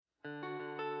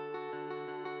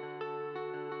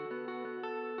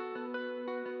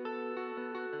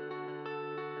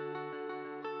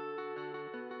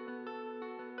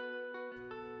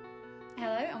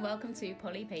Hello and welcome to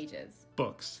Poly Pages,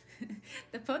 Books.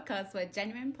 the podcast where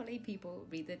genuine poly people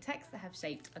read the texts that have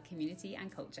shaped our community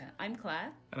and culture. I'm Claire.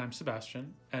 And I'm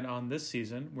Sebastian. And on this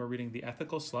season, we're reading The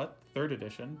Ethical Slut, 3rd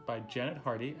edition, by Janet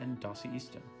Hardy and Dossie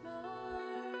Easton.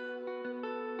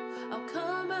 I'll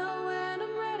come out when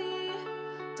I'm ready.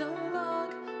 Don't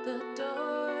lock the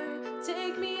door.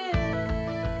 Take me in.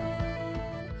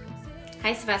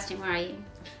 Hi Sebastian, where are you?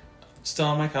 Still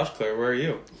on my couch, Claire. Where are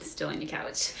you? Still on your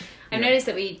couch. I've noticed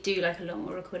that we do like a lot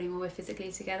more recording when we're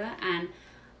physically together, and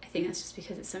I think that's just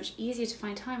because it's so much easier to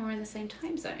find time. We're in the same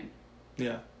time zone.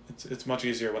 Yeah, it's much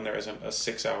easier when there isn't a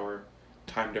 6-hour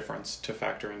time difference to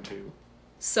factor into.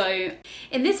 So,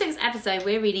 in this week's episode,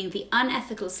 we're reading The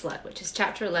Unethical Slut, which is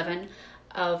chapter 11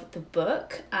 of the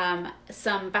book.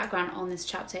 Some background on this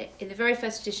chapter. In the very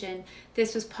first edition,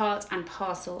 this was part and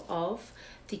parcel of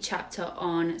the chapter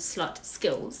on slut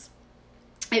skills.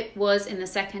 It was in the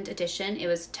second edition. It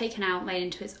was taken out, made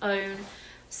into its own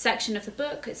section of the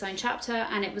book, its own chapter,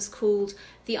 and it was called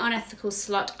The Unethical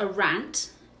Slut, a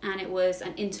Rant, and it was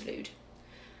an interlude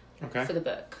for the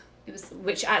book. It was,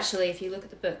 which actually, if you look at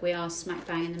the book, we are smack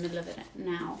bang in the middle of it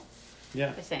now. Yeah.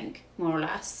 I think, more or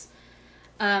less.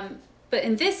 But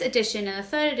in this edition, in the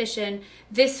third edition,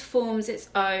 this forms its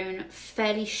own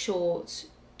fairly short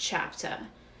chapter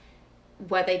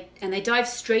where they dive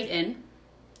straight in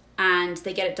and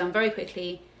they get it done very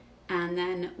quickly, and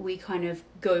then we kind of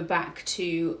go back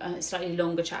to slightly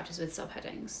longer chapters with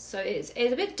subheadings. So it's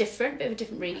a bit different, bit of a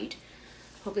different read.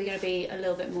 Probably going to be a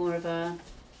little bit more of a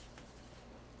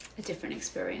different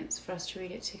experience for us to read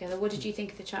it together. What did you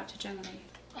think of the chapter generally?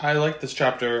 I like this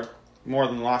chapter more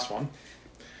than the last one.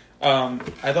 I'm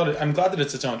glad that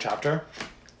it's its own chapter.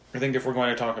 I think if we're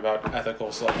going to talk about ethical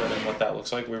sluthood and what that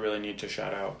looks like, we really need to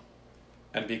shout out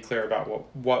and be clear about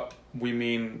what we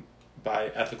mean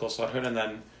by ethical sluthood, and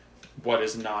then what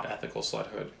is not ethical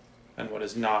sluthood, and what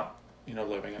is not,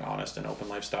 living an honest and open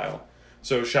lifestyle.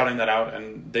 So shouting that out,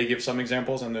 and they give some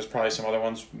examples, and there's probably some other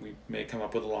ones we may come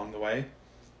up with along the way,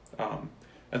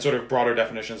 and sort of broader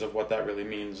definitions of what that really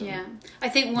means. Yeah, I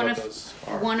think one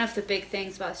of the big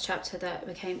things about this chapter that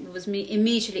was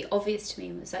immediately obvious to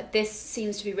me was that this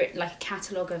seems to be written like a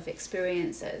catalogue of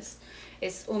experiences.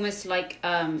 It's almost like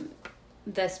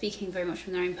they're speaking very much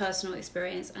from their own personal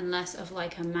experience and less of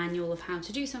like a manual of how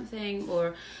to do something,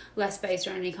 or less based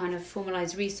on any kind of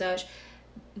formalized research.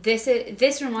 This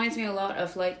reminds me a lot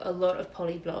of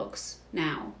poly blogs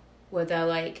now, where they're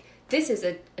like, this is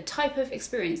a type of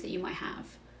experience that you might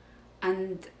have,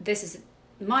 and this is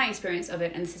my experience of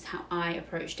it, and this is how I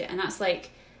approached it. And that's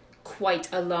like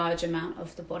quite a large amount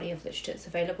of the body of literature that's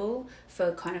available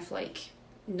for kind of like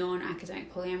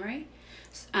non-academic polyamory.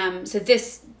 So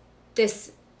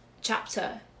this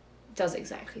chapter does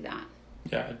exactly that.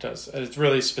 Yeah, it does. It's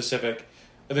really specific.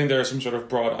 I think there are some sort of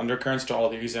broad undercurrents to all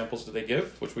the examples that they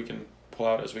give, which we can pull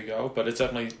out as we go, but it's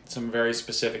definitely some very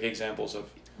specific examples of...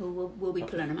 We'll be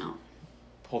pulling them out.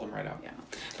 Pull them right out. Yeah.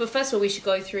 But first of all, we should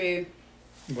go through...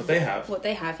 What they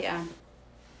have, yeah.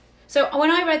 So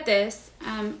when I read this,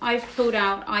 I've pulled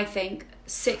out, I think,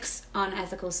 6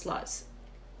 unethical sluts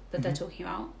that they're talking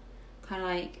about. Kind of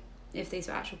like, if these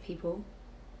are actual people...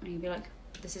 and you'd be like,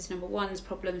 this is number 1's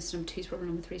problem, this is number 2's problem,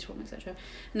 number 3's problem, etc.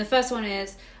 And the first one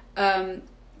is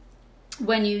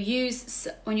when you're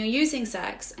using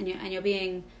sex and you're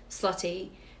being slutty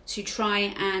to try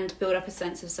and build up a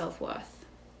sense of self-worth.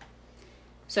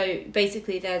 So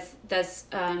basically, there's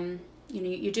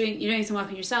you're doing some work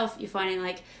on yourself. You're finding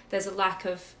like there's a lack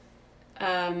of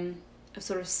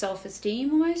sort of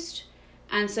self-esteem almost,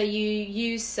 and so you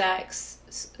use sex.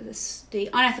 The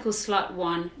unethical slut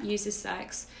one uses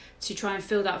sex to try and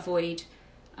fill that void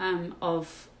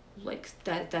of like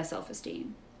their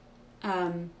self-esteem,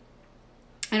 and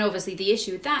obviously the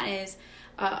issue with that is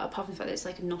apart from the fact that it's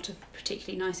like not a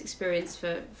particularly nice experience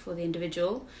for the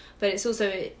individual, but it's also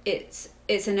it's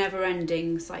a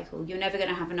never-ending cycle. You're never going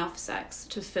to have enough sex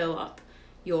to fill up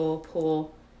your poor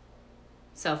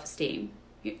self-esteem.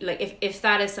 Like if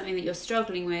that is something that you're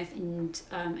struggling with,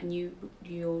 and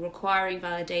you're requiring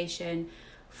validation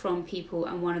from people,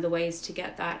 and one of the ways to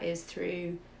get that is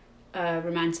through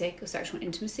romantic or sexual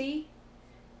intimacy,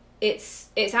 it's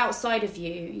outside of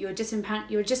you. You're just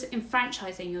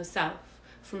enfranchising yourself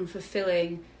from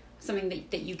fulfilling something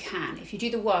that you can. If you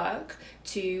do the work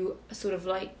to sort of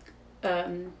like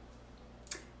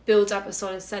build up a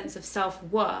solid sense of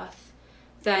self-worth,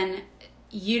 then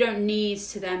you don't need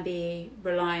to then be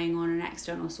relying on an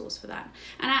external source for that.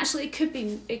 And actually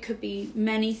it could be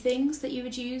many things that you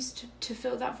would use to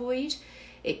fill that void.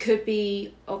 It could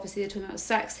be, obviously they're talking about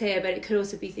sex here, but it could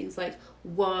also be things like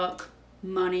work,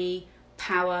 money,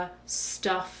 power,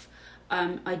 stuff,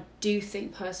 I do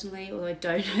think personally, although I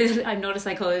don't know, I'm not a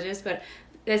psychologist, but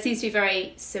there seems to be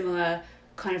very similar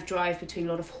kind of drive between a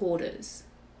lot of hoarders.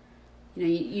 You know,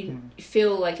 you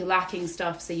feel like you're lacking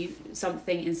stuff, so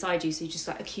something inside you, so you just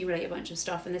like accumulate a bunch of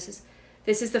stuff. And this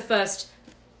is the first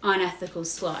unethical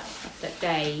slut that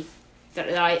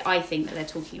I think that they're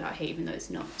talking about here, even though it's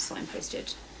not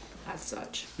signposted as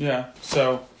such. Yeah.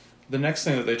 So the next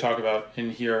thing that they talk about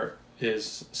in here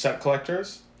is set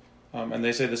collectors. And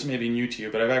they say this may be new to you,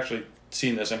 but I've actually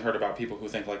seen this and heard about people who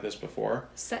think like this before.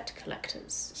 Set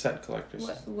collectors. Set collectors.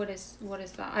 What is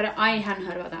that? I hadn't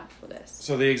heard about that before this.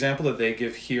 So the example that they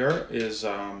give here is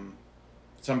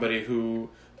somebody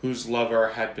whose lover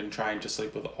had been trying to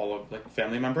sleep with all of like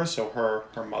family members, so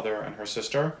her mother and her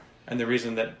sister, and the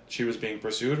reason that she was being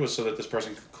pursued was so that this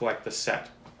person could collect the set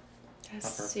That's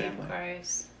of her super family.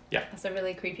 Gross. Yeah. That's a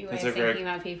really creepy way It's of thinking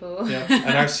about people. Yeah,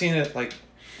 and I've seen it like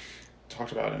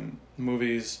talked about in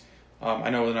movies. I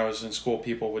know when I was in school,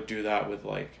 people would do that with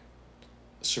like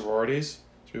sororities.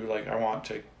 So people were like, I want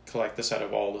to collect the set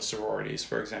of all the sororities,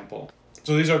 for example.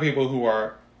 So these are people who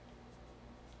are.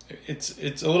 It's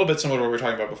a little bit similar to what we were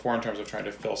talking about before in terms of trying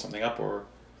to fill something up or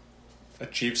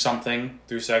achieve something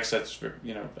through sex that's,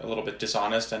 you know, a little bit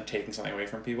dishonest and taking something away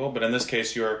from people. But in this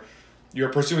case, you're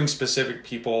pursuing specific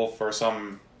people for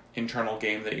some internal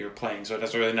game that you're playing, so it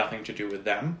has really nothing to do with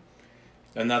them.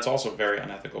 And that's also very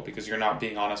unethical because you're not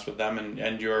being honest with them,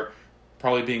 and you're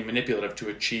probably being manipulative to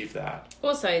achieve that.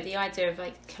 Also, the idea of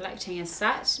like collecting a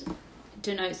set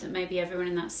denotes that maybe everyone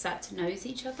in that set knows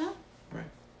each other. Right.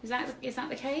 Is that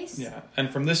the case? Yeah, and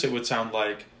from this it would sound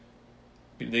like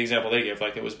the example they give,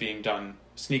 like it was being done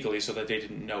sneakily so that they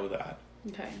didn't know that.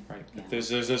 Okay. Right. Yeah.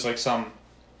 There's like some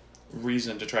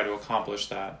reason to try to accomplish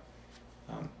that.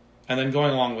 And then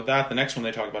going along with that, the next one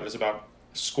they talk about is about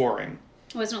scoring.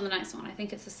 Well, it's not the next one. I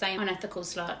think it's the same unethical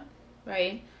slut,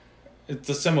 right? It's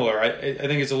a similar. I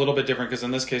think it's a little bit different because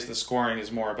in this case, the scoring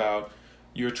is more about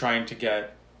you're trying to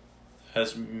get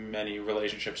as many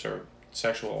relationships or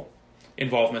sexual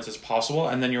involvements as possible,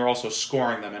 and then you're also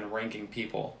scoring them and ranking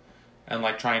people, and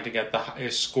like trying to get the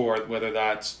highest score, whether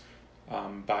that's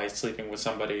by sleeping with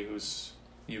somebody who's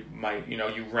you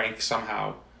rank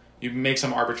somehow, you make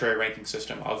some arbitrary ranking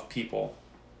system of people,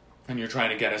 and you're trying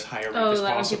to get as high a rank as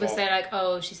like possible. when people say like,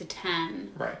 "Oh, she's a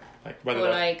 10." Right. Like whether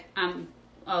or that's, like,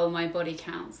 "Oh, my body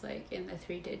counts like in the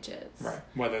 3 digits." right.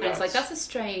 Whether and that's it's like that's a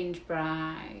strange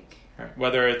brag. right.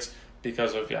 Whether it's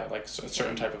because of like a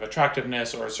certain type of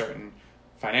attractiveness or a certain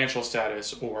financial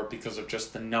status, or because of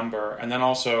just the number, and then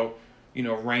also,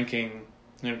 ranking.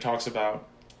 Talks about,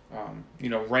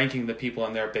 ranking the people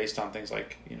in there based on things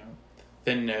like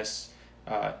thinness,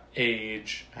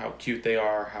 age, how cute they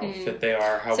are, how fit they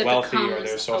are, how So wealthy or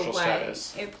their social a way,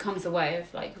 status. It becomes a way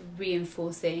of like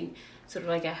reinforcing sort of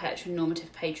like a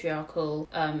heteronormative patriarchal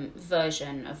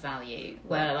version of value,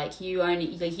 where like you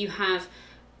only have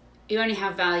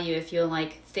value if you're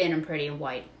like thin and pretty and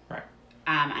white. Right.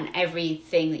 And every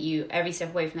step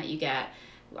away from that you get,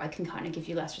 I can kind of give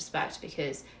you less respect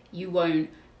because you won't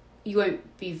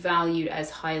be valued as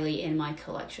highly in my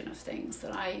collection of things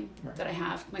that I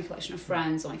have, my collection of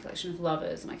friends, or my collection of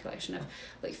lovers, or my collection of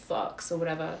like fucks or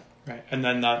whatever. Right. And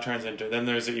then that turns into, then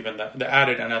there's even the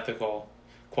added unethical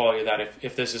quality that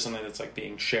if this is something that's like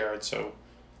being shared, so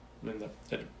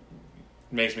it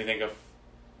makes me think of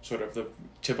sort of the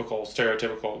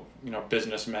stereotypical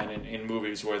businessmen in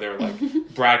movies where they're like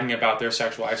bragging about their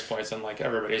sexual exploits, and like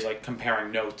everybody's like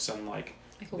comparing notes and like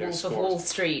a Wolf of Wall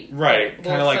Street, right?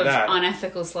 Kind of like that,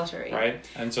 unethical sluttery, right?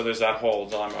 And so there's that whole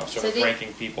dilemma of sort of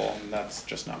ranking people, and that's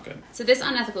just not good. So this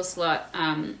unethical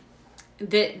slut,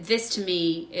 this to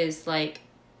me is like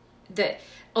that.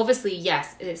 Obviously,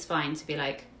 yes, it's fine to be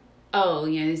like, oh,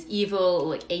 there's evil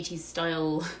like 80s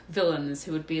style villains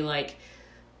who would be like,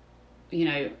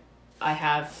 I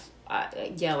have, I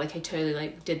totally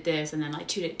like did this, and then like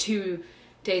two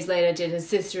days later did his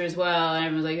sister as well, and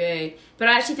everyone's like, hey. But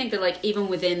I actually think that like even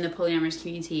within the polyamorous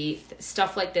community,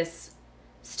 stuff like this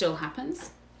still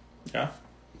happens. Yeah.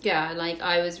 Yeah, like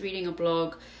I was reading a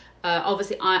blog.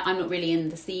 Obviously, I'm not really in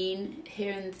the scene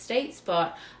here in the States,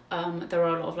 but there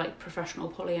are a lot of like professional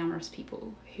polyamorous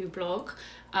people who blog,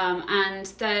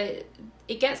 and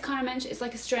it gets kind of mentioned. It's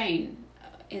like a strain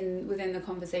within the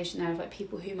conversation there of like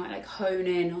people who might like hone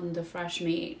in on the fresh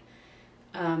meat,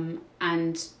 and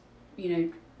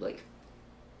like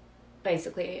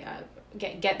basically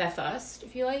get there first,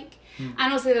 if you like.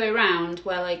 And also the other way around,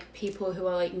 where like people who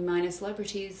are like minor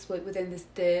celebrities within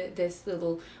this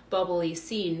little bubbly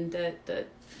scene that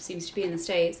seems to be in the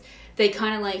States, they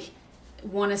kind of like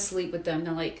want to sleep with them.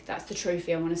 They're like, that's the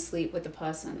trophy, I want to sleep with the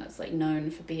person that's like known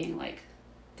for being like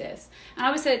this. And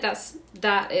I would say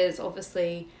that is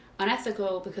obviously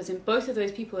unethical, because in both of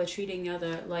those people are treating the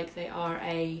other like they are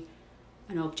an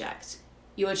object.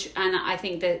 And I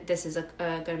think that this is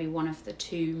going to be one of the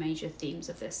two major themes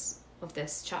of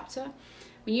this chapter.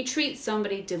 When you treat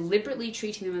somebody, deliberately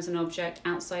treating them as an object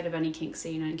outside of any kink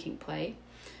scene and kink play,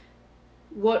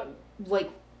 what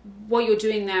you're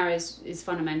doing there is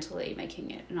fundamentally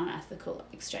making it an unethical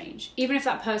exchange. Even if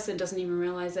that person doesn't even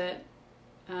realize it,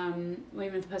 or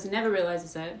even if the person never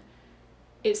realizes it,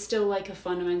 it's still like a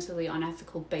fundamentally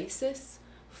unethical basis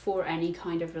for any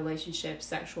kind of relationship,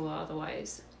 sexual or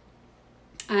otherwise.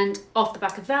 And off the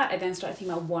back of that, I then started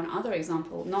thinking about one other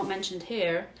example, not mentioned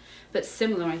here, but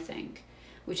similar, I think,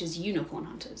 which is unicorn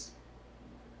hunters.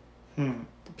 The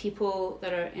people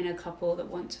that are in a couple that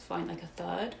want to find like a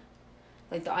third,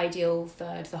 like the ideal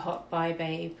third, the hot bi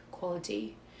babe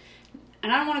quality.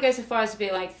 And I don't want to go so far as to be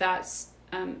like that's,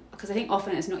 because I think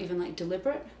often it's not even like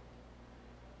deliberate,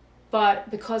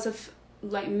 but because of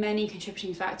like many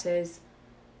contributing factors,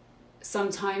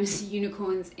 sometimes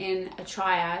unicorns in a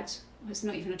triad, it's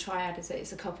not even a triad, is it?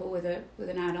 It's a couple with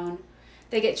an add-on.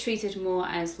 They get treated more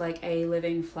as like a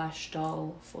living flesh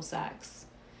doll for sex.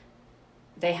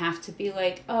 They have to be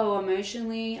like,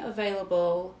 emotionally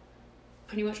available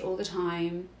pretty much all the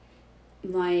time.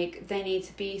 Like, they need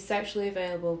to be sexually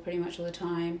available pretty much all the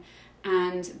time.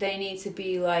 And they need to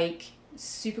be like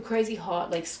super crazy hot,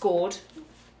 like scored,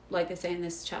 like they say in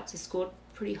this chapter, scored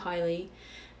pretty highly.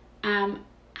 And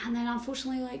then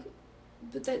unfortunately, like,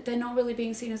 but they're not really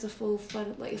being seen as a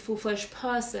full-fledged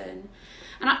person.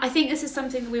 And I think this is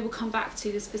something that we will come back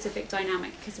to, the specific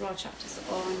dynamic, because there are chapters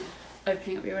on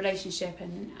opening up your relationship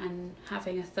and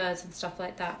having a third and stuff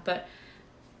like that. But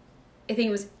I think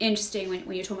it was interesting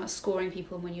when you're talking about scoring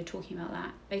people, and when you're talking about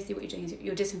that, basically what you're doing is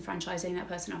you're disenfranchising that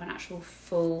person of an actual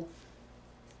full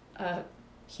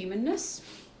humanness.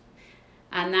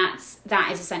 And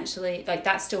that is essentially, like,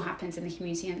 that still happens in the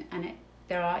community, and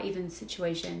there are even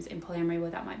situations in polyamory where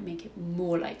that might make it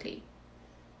more likely.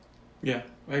 Yeah,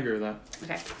 I agree with that.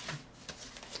 Okay.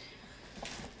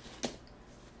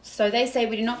 So they say,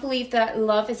 we do not believe that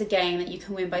love is a game that you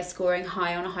can win by scoring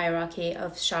high on a hierarchy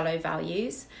of shallow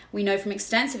values. We know from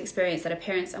extensive experience that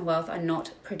appearance and wealth are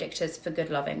not predictors for good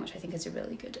loving, which I think is a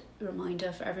really good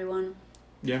reminder for everyone.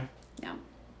 Yeah. Yeah.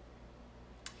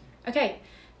 Okay.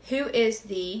 Who is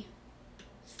the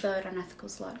third unethical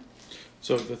slut?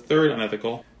 So the third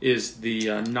unethical is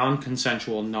the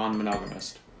non-consensual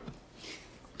non-monogamist,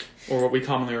 or what we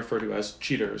commonly refer to as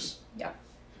cheaters. Yeah.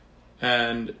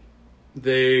 And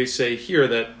they say here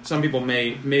that some people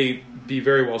may be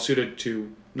very well suited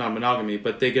to non-monogamy,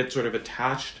 but they get sort of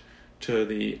attached to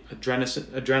the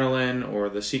adrenaline or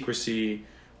the secrecy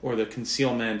or the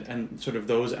concealment and sort of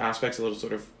those aspects, a little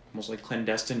sort of almost like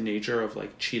clandestine nature of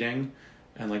like cheating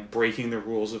and like breaking the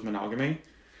rules of monogamy.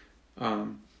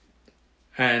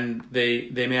 And they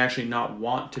may actually not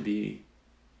want to be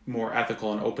more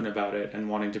ethical and open about it and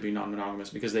wanting to be non-monogamous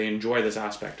because they enjoy this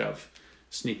aspect of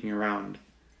sneaking around.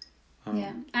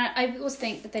 Yeah, and I always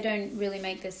think that they don't really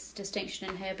make this distinction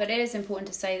in here, but it is important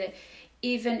to say that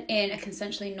even in a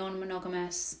consensually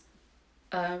non-monogamous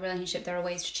relationship, there are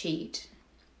ways to cheat.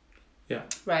 Yeah.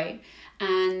 Right?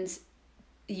 And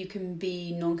you can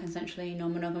be non-consensually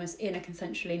non-monogamous in a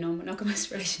consensually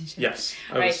non-monogamous relationship. Yes.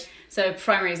 Right. So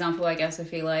primary example, I guess,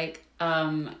 would be like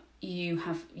you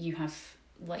have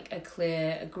like a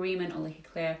clear agreement or like a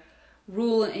clear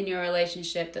rule in your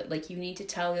relationship that like you need to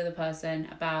tell the other person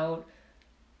about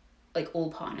like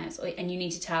all partners, and you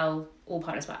need to tell all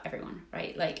partners about everyone,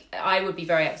 right? Like I would be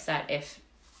very upset if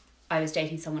I was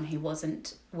dating someone who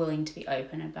wasn't willing to be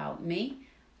open about me,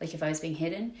 like if I was being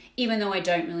hidden, even though I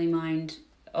don't really mind,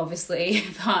 obviously,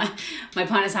 my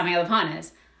partners having other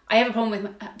partners. I have a problem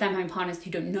with them having partners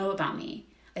who don't know about me.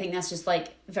 I think that's just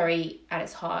like very, at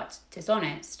its heart,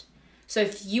 dishonest. So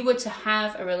if you were to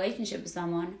have a relationship with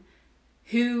someone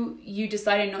who you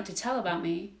decided not to tell about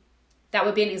me, that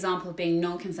would be an example of being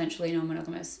non-consensually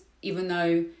non-monogamous, even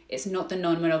though it's not the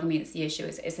non-monogamy that's the issue,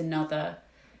 it's another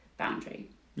boundary.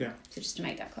 Yeah. So just to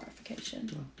make that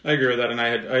clarification. I agree with that, and I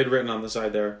had written on the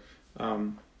side there,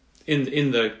 in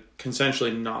the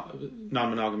consensually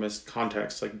non-monogamous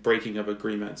context, like breaking of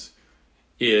agreements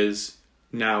is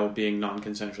now being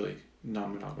non-consensually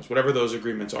non-monogamous. Whatever those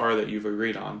agreements are that you've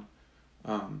agreed on,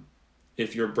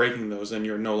 if you're breaking those, then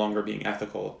you're no longer being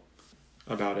ethical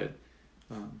about it.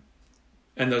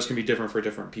 And those can be different for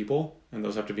different people, and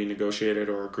those have to be negotiated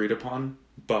or agreed upon,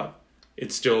 but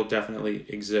it still definitely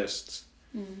exists.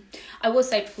 I will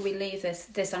say before we leave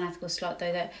this unethical slut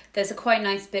though, that there's a quite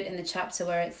nice bit in the chapter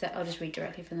where it's, I'll just read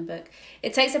directly from the book.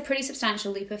 It takes a pretty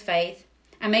substantial leap of faith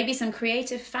and maybe some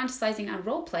creative fantasizing and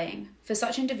role-playing for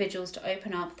such individuals to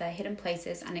open up their hidden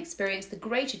places and experience the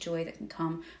greater joy that can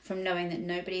come from knowing that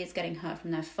nobody is getting hurt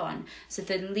from their fun. So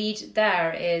the lead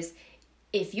there is,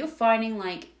 if you're finding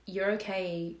like you're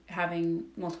okay having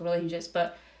multiple relationships,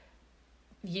 but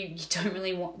you don't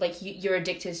really want, like you're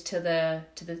addicted to the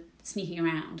sneaking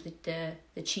around,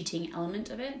 the cheating element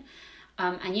of it,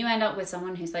 and you end up with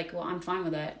someone who's like, well, I'm fine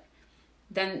with it,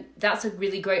 then that's a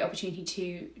really great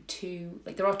opportunity to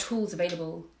like, there are tools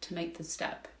available to make the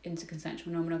step into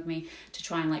consensual non-monogamy, to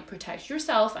try and like protect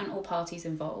yourself and all parties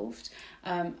involved,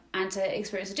 and to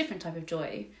experience a different type of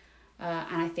joy.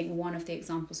 And I think one of the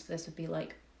examples for this would be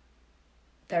like,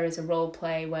 there is a role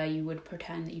play where you would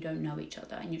pretend that you don't know each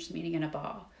other and you're just meeting in a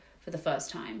bar for the first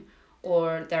time.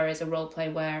 Or there is a role play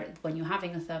where when you're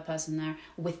having a third person there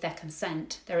with their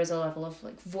consent, there is a level of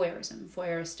like voyeurism.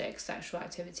 Voyeuristic sexual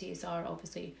activities are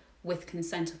obviously with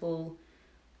consent of all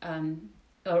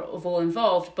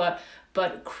involved, but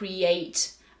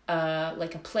create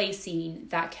like a play scene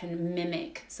that can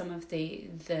mimic some of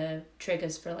the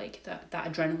triggers for like that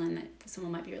adrenaline that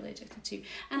someone might be related to.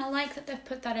 And I like that they've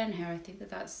put that in here. I think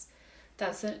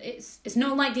it's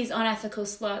not like these unethical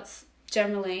sluts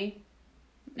generally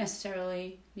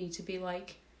necessarily need to be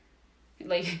like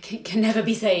can never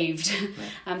be saved.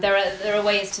 Right. There are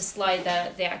ways to slide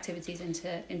the activities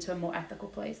into a more ethical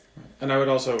place. And I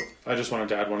just wanted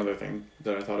to add one other thing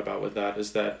that I thought about with that,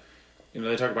 is that, you know,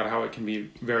 they talk about how it can be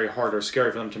very hard or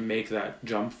scary for them to make that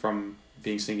jump from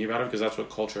being sneaky about it, because that's what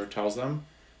culture tells them.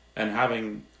 And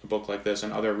having a book like this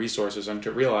and other resources, and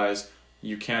to realize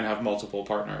you can have multiple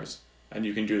partners and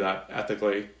you can do that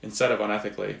ethically instead of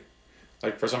unethically.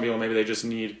 Like for some people, maybe they just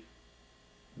need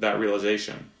that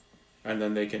realization, and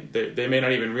then they may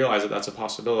not even realize that that's a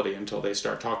possibility until they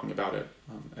start talking about it.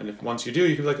 And if once you do,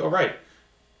 you can be like, oh right,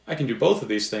 I can do both of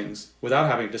these things without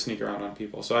having to sneak around on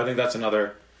people. So I think that's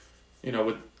another, you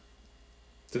know,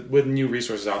 with new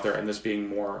resources out there and this being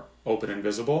more open and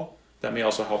visible, that may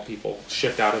also help people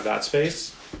shift out of that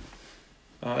space.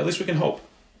 At least we can hope.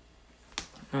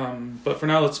 But for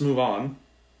now, let's move on.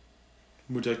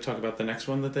 Would you like to talk about the next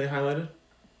one that they highlighted?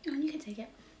 Oh, you can take it.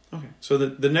 Okay. So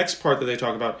the next part that they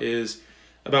talk about is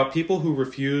about people who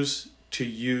refuse to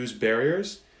use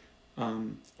barriers,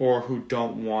 or who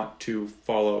don't want to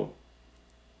follow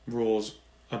rules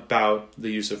about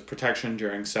the use of protection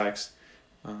during sex.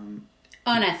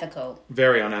 Unethical.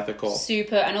 Very unethical.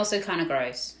 Super, and also kind of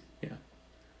gross. Yeah.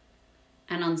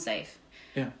 And unsafe.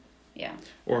 Yeah. Yeah.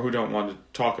 Or who don't want to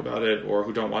talk about it, or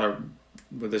who don't want to,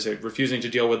 what they say, refusing to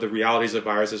deal with the realities of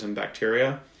viruses and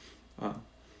bacteria.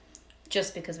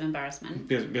 Just because of embarrassment.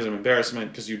 Because of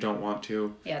embarrassment, because you don't want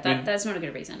to. Yeah, that's not a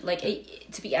good reason. Like,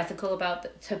 to be ethical about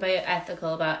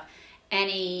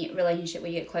any relationship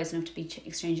where you get close enough to be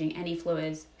exchanging any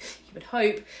fluids, you would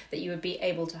hope that you would be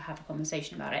able to have a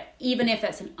conversation about it, even if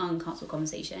that's an uncomfortable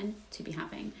conversation to be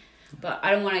having. But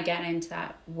I don't want to get into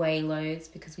that way loads,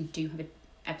 because we do have an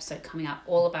episode coming up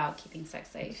all about keeping sex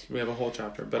safe. We have a whole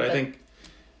chapter, but I think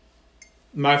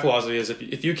my philosophy is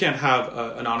if you can't have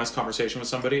an honest conversation with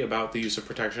somebody about the use of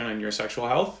protection and your sexual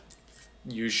health,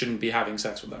 you shouldn't be having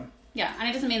sex with them. Yeah, and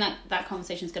it doesn't mean that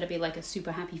conversation is going to be like a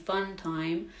super happy fun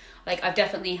time. Like, I've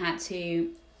definitely had to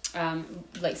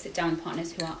like sit down with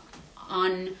partners who are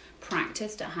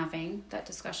unpracticed at having that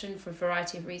discussion for a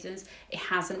variety of reasons. It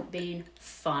hasn't been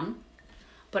fun,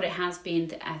 but it has been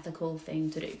the ethical thing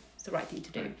to do. It's the right thing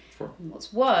to do. Right. Sure. And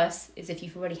what's worse is if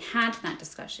you've already had that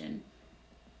discussion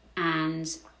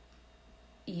and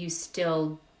you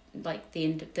still, like,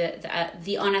 the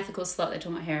unethical slut they're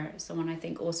talking about here, someone I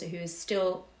think also who has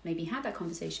still maybe had that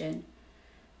conversation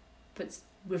but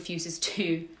refuses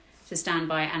to stand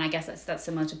by it. And I guess that's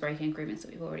similar to breaking agreements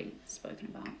that we've already spoken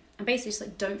about. And basically just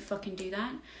like, don't fucking do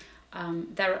that.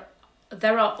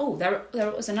 There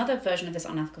was another version of this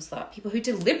unethical slut, people who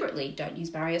deliberately don't use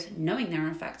barriers knowing they're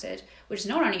infected, which is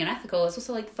not only unethical, it's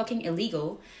also like fucking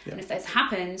illegal. Yeah. And if that's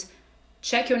happened,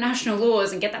 check your national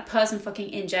laws and get that person fucking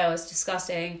in jail. It's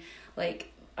disgusting.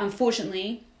 Like,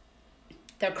 unfortunately,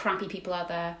 there are crappy people out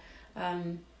there.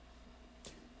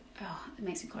 It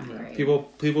makes me quite angry.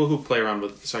 People who play around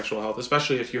with sexual health,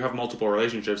 especially if you have multiple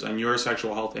relationships and your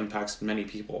sexual health impacts many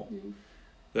people. Mm.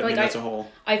 That's a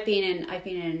whole. I've been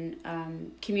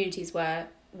in communities where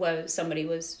somebody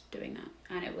was doing that,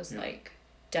 and it was like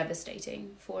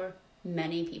devastating for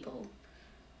many people,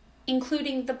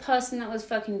 including the person that was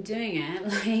fucking doing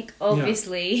it. Like,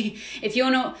 obviously, if you're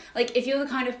not, like, if you're the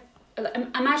kind of,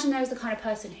 imagine there's the kind of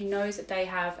person who knows that they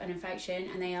have an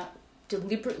infection and they are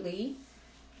deliberately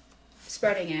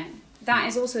spreading it. That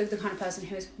is also the kind of person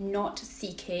who is not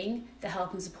seeking the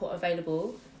help and support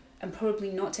available and probably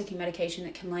not taking medication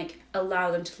that can like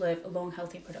allow them to live a long,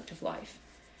 healthy, productive life.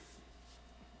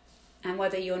 And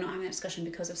whether you're not having that discussion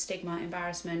because of stigma,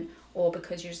 embarrassment, or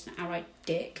because you're just an outright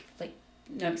dick, like,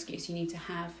 no excuse, you need to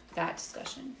have that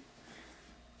discussion.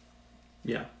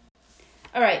 Yeah.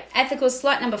 All right, ethical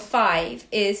slut number 5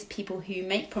 is people who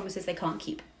make promises they can't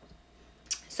keep.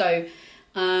 So,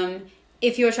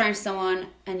 if you're attracted to someone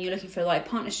and you're looking for a life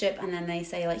partnership, and then they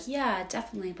say like, yeah,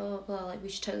 definitely, blah, blah, blah, like, we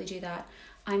should totally do that.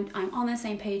 I'm on the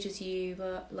same page as you,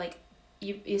 but like,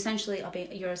 you're essentially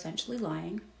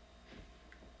lying.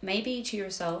 Maybe to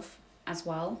yourself as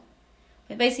well.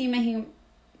 But basically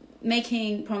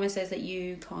making promises that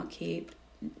you can't keep.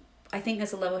 I think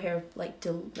there's a level here of like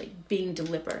being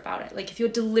deliberate about it. Like if you're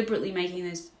deliberately making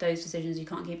those decisions you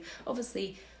can't keep.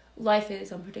 Obviously, life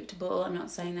is unpredictable. I'm not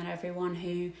saying that everyone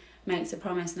who makes a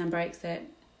promise and then breaks it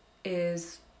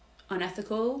is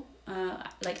unethical,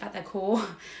 like at their core.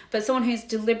 But someone who's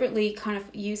deliberately kind of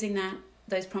using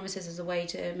those promises as a way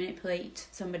to manipulate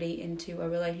somebody into a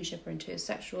relationship or into a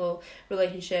sexual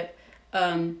relationship,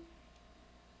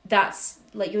 that's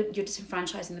like you're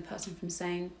disenfranchising the person from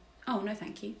saying, oh, no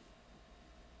thank you.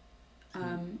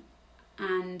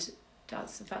 And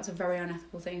that's a very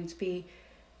unethical thing to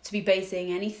be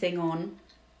basing anything on.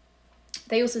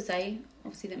 They also say,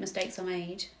 obviously, that mistakes are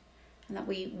made and that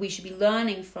we should be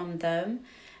learning from them.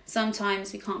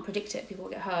 Sometimes we can't predict it, people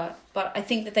get hurt, but I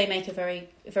think that they make a very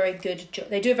good job.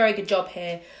 They do a very good job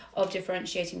here of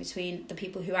differentiating between the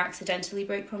people who accidentally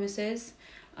break promises,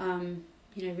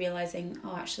 realizing,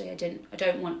 oh, actually I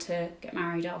don't want to get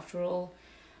married after all,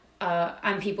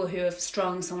 and people who have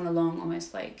strung someone along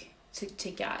almost like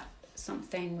to get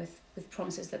something with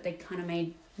promises that they kind of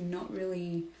made not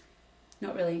really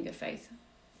in good faith.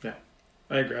 Yeah,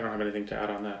 I agree. I don't have anything to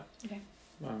add on that. Okay.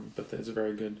 But there's a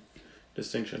very good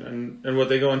distinction. And what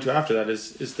they go into after that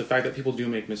is the fact that people do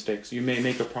make mistakes. You may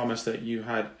make a promise that you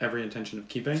had every intention of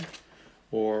keeping,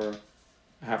 or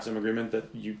have some agreement that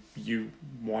you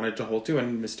wanted to hold to,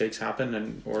 and mistakes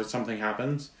happen or something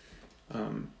happens.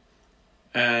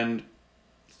 And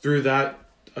through that,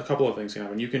 a couple of things can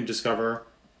happen. You can discover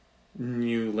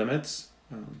new limits.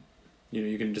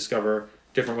 You can discover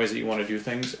different ways that you want to do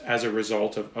things as a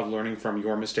result of learning from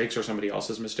your mistakes or somebody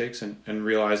else's mistakes, and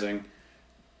realizing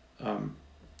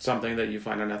something that you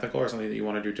find unethical or something that you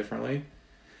want to do differently.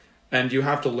 And you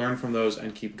have to learn from those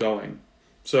and keep going.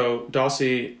 So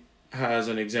Dossie has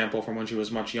an example from when she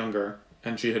was much younger,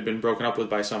 and she had been broken up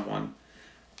with by someone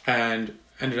and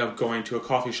ended up going to a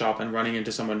coffee shop and running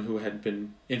into someone who had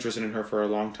been interested in her for a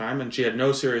long time, and she had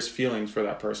no serious feelings for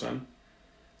that person,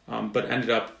 but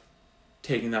ended up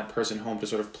taking that person home to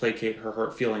sort of placate her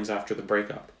hurt feelings after the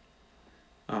breakup.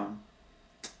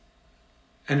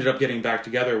 Ended up getting back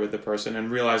together with the person and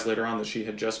realized later on that she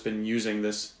had just been using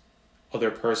this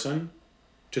other person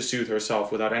to soothe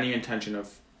herself without any intention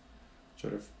of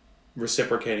sort of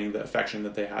reciprocating the affection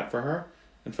that they had for her,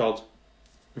 and felt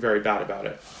very bad about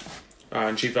it.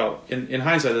 And she felt, in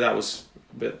hindsight, that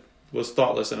was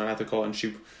thoughtless and unethical, and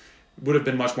she would have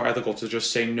been much more ethical to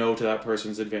just say no to that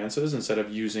person's advances instead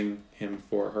of using him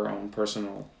for her own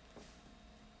personal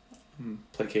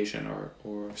placation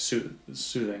or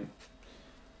soothing.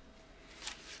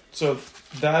 So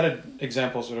that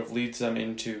example sort of leads them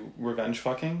into revenge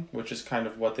fucking, which is kind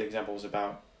of what the example was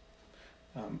about.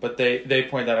 But they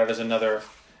point that out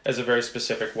as a very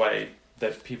specific way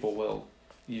that people will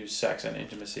use sex and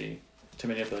intimacy to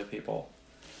manipulate people.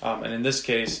 And in this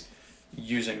case,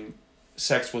 using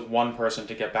sex with one person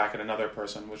to get back at another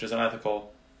person, which is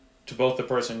unethical to both the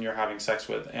person you're having sex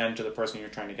with and to the person you're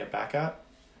trying to get back at.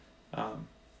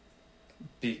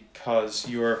 Because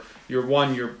you're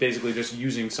basically just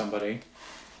using somebody,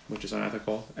 which is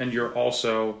unethical, and you're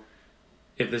also,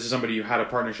 if this is somebody you had a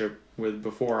partnership with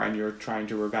before and you're trying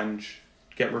to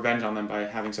get revenge on them by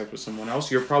having sex with someone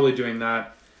else, you're probably doing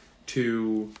that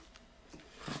to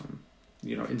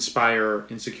inspire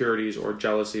insecurities or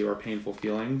jealousy or painful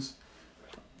feelings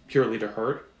purely to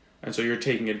hurt. And so you're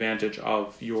taking advantage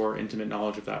of your intimate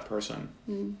knowledge of that person.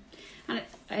 And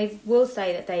I will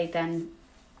say that they then,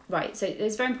 right, so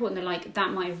it's very important that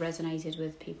that might have resonated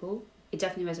with people. It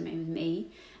definitely resonated with me.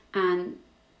 And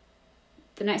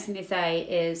the next thing they say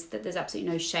is that there's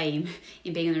absolutely no shame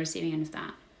in being on the receiving end of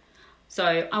that.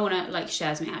 So I want to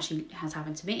share something that actually has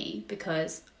happened to me,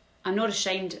 because I'm not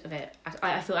ashamed of it.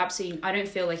 I don't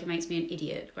feel like it makes me an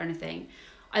idiot or anything.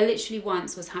 I literally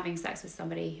once was having sex with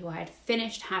somebody who I had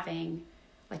finished having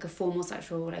a formal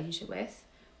sexual relationship with.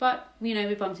 But, we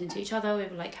bumped into each other. We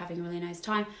were having a really nice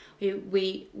time.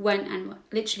 We went, and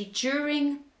literally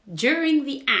during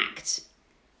the act,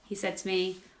 he said to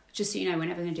me, just so you know, we're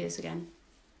never going to do this again.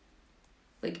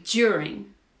 like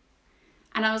during.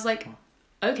 And I was like,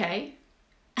 okay.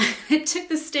 It took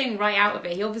the sting right out of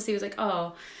it. He obviously was like,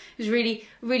 oh, he was really,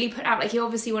 really put out. Like, he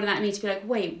obviously wanted me to be like,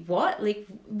 wait, what? Like,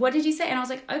 what did you say? And I was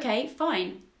like, okay,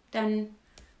 fine. Then,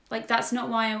 like, that's not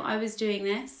why I was doing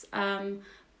this.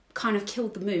 Kind of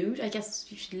killed the mood. I guess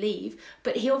you should leave.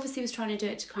 But he obviously was trying to do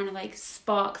it to kind of, like,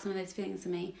 spark some of those feelings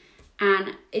in me.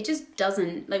 And it just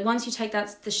doesn't. Like, once you take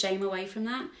the shame away from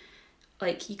that,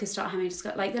 like, you could start having a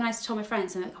discussion. Like, then I told my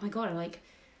friends, and like, oh my God, I'm like,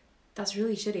 that's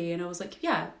really shitty. And I was like,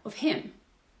 yeah, of him.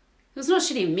 It's not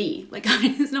shitty of me. Like,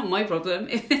 it's not my problem.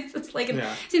 It's like, it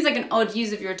seems like an odd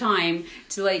use of your time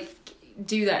to, like,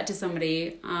 do that to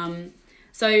somebody.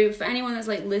 So for anyone that's,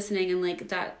 like, listening and, like,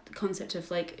 that concept of,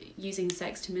 like, using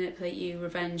sex to manipulate you,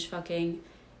 revenge fucking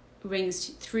rings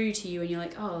through to you and you're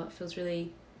like, oh, that feels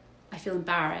really, I feel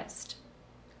embarrassed.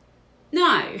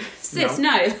 No, sis,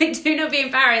 no. Like, do not be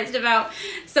embarrassed about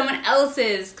someone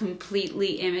else's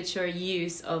completely immature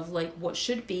use of, like, what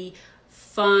should be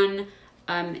fun,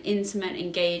 intimate,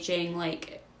 engaging,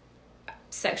 like,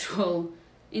 sexual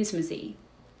intimacy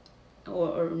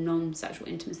or non-sexual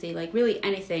intimacy, like, really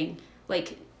anything.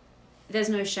 Like, there's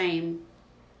no shame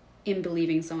in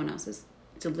believing someone else has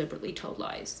deliberately told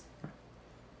lies.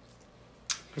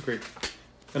 Agreed.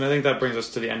 And I think that brings us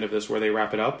to the end of this where they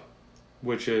wrap it up,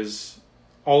 which is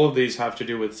all of these have to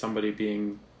do with somebody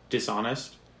being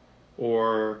dishonest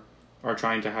or are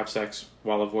trying to have sex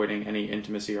while avoiding any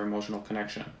intimacy or emotional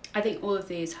connection. I think all of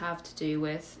these have to do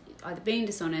with either being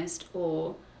dishonest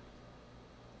or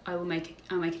I'll make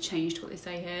a change to what they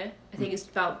say here. I think it's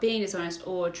about being dishonest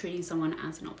or treating someone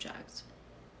as an object.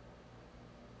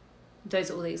 Those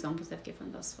are all the examples they've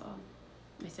given thus far,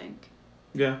 I think.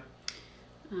 Yeah.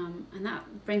 And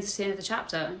that brings us to the end of the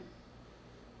chapter.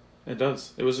 It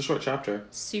does. It was a short chapter.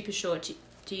 Super short.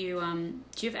 Do you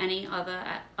have any other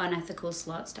unethical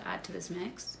sluts to add to this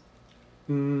mix?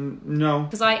 No.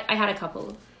 Because I had a couple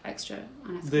of extra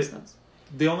unethical sluts.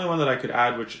 The only one that I could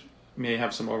add, which may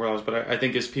have some overlaps, but I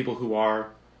think is people who are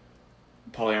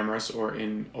polyamorous or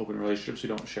in open relationships who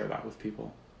don't share that with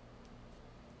people,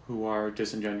 who are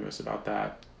disingenuous about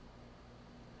that,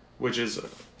 which is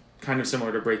kind of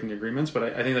similar to breaking agreements, but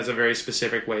I think that's a very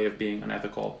specific way of being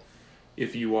unethical.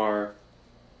 If you are...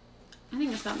 I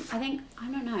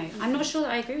don't know. I'm not sure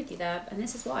that I agree with you there, and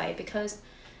this is why, because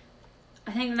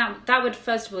I think that would,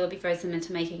 first of all, be very similar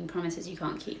to making promises you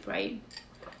can't keep, right?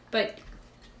 But,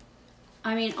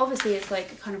 I mean, obviously it's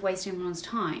like kind of wasting everyone's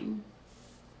time,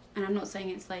 and I'm not saying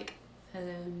it's like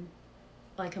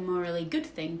a morally good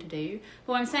thing to do,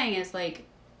 but what I'm saying is, like,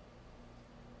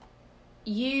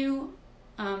 you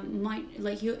might,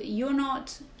 like, you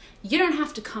don't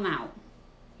have to come out.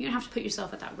 You don't have to put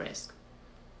yourself at that risk.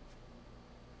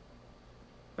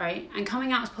 Right? And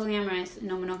coming out as polyamorous and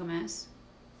non-monogamous,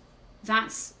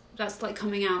 that's like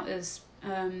coming out as, I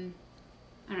don't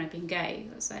know, being gay,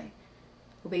 let's say,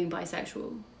 or being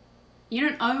bisexual. You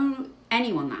don't owe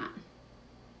anyone that.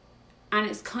 And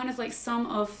it's kind of like some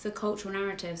of the cultural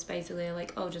narratives basically are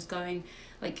like, oh, just going,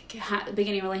 like,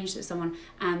 beginning a relationship with someone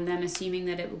and them assuming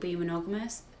that it will be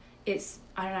monogamous. It's,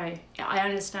 I don't know, I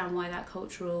understand why that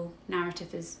cultural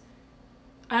narrative is,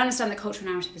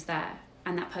 there.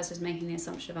 And that person is making the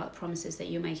assumption about the promises that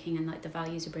you're making and, like, the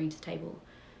values you bring to the table.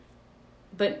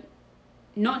 But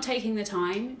not taking the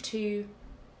time to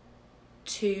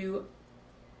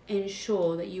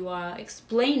ensure that you are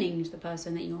explaining to the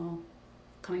person that you're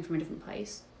coming from a different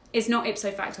place is not ipso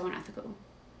facto unethical.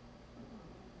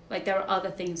 Like, there are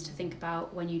other things to think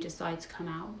about when you decide to come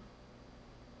out.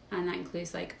 And that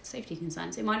includes, like, safety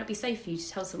concerns. It might not be safe for you to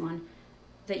tell someone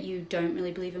that you don't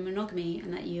really believe in monogamy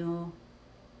and that you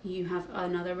have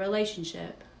another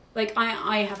relationship. Like,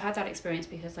 I have had that experience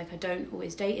because, like, I don't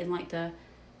always date in, like, the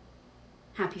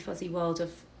happy fuzzy world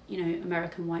of, you know,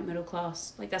 American white middle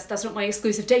class. Like, that's not my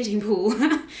exclusive dating pool.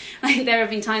 Like, there have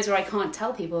been times where I can't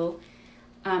tell people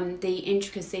the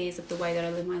intricacies of the way that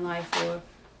I live my life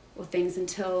or things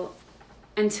until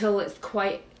it's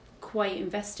quite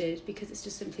invested, because it's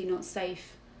just simply not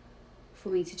safe for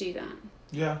me to do that.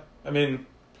 Yeah, I mean,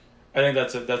 I think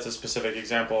that's a specific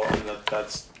example, and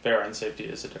that's fair, and safety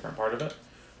is a different part of it.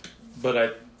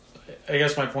 But I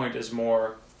guess my point is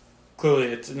more, clearly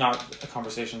it's not a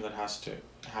conversation that has to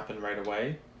happen right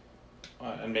away,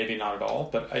 and maybe not at all.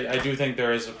 But I do think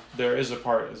there is a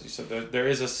part, as you said, there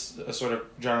is a sort of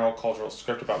general cultural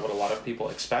script about what a lot of people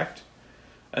expect,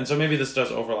 and so maybe this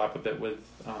does overlap a bit with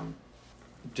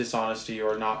dishonesty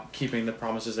or not keeping the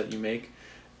promises that you make.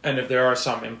 And if there are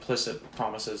some implicit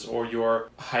promises, or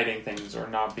you're hiding things or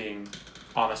not being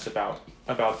honest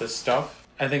about this stuff,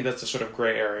 I think that's a sort of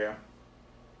gray area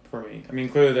for me. I mean,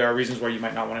 clearly there are reasons where you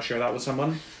might not want to share that with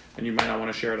someone, and you might not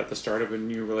want to share it at the start of a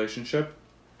new relationship.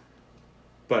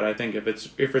 But I think if it's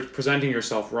presenting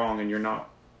yourself wrong and you're not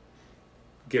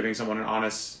giving someone an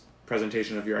honest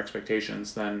presentation of your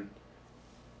expectations, then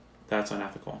that's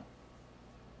unethical.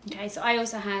 Okay, so I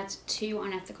also had 2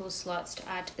 unethical sluts to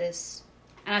add to this,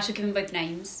 and I should give them both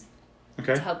names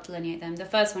Okay. to help delineate them. The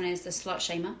first one is the slut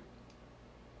shamer,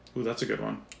 Ooh, that's a good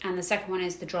one. and the second one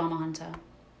is the drama hunter.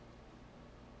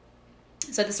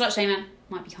 So the slut shamer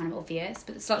might be kind of obvious,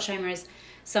 but the slut shamer is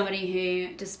somebody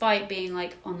who, despite being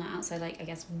like on the outside, like I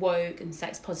guess woke and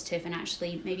sex positive, and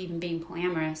actually maybe even being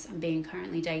polyamorous and being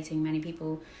currently dating many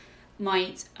people,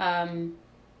 might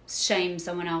shame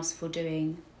someone else for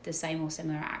doing the same or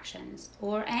similar actions,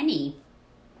 or any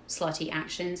slutty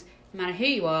actions, no matter who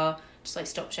you are. Just like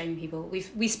stop shaming people.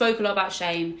 We spoke a lot about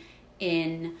shame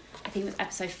in, I think it was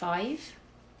episode 5,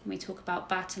 when we talk about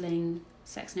battling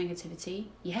sex negativity.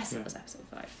 Yes, Yeah. it was episode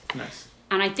 5. Nice.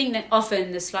 And I think that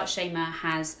often the slut shamer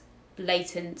has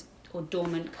latent or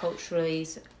dormant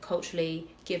culturally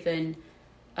given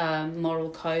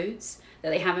moral codes that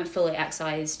they haven't fully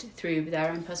excised through their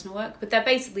own personal work, but they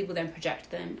basically will then project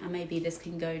them. And maybe this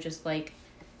can go just like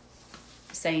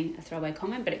saying a throwaway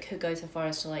comment, but it could go so far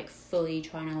as to like fully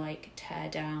trying to like tear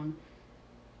down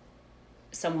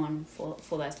someone for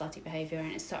their slutty behavior.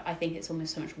 And I think it's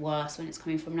almost so much worse when it's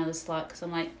coming from another slut, because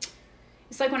I'm like,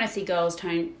 it's like when I see girls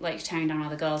tearing down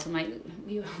other girls, I'm like,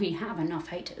 we have enough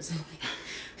haters.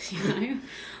 You know,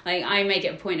 like I make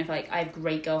it a point of like, I have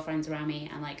great girlfriends around me,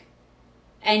 and like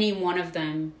any one of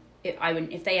them,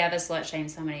 if they ever slut shame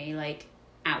somebody like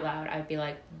out loud, I'd be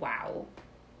like, wow,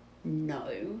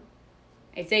 no.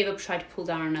 If they ever tried to pull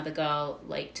down another girl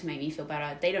like to make me feel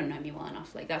better, they don't know me well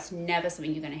enough. Like that's never something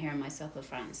you're going to hear in my circle of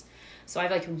friends. So I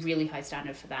have like a really high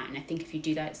standard for that, and I think if you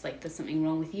do that, it's like there's something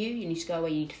wrong with you. You need to go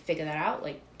away. You need to figure that out.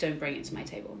 Like, don't bring it to my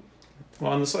table.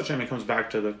 Well, and the slut shaming comes back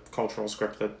to the cultural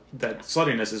script that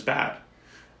sluttiness is bad.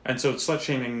 And so slut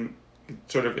shaming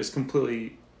sort of is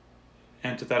completely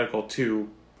antithetical to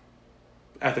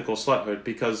ethical sluthood,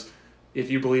 because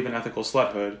if you believe in ethical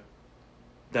sluthood,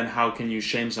 then how can you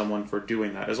shame someone for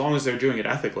doing that? As long as they're doing it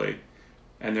ethically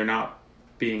and they're not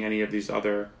being any of these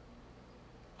other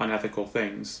unethical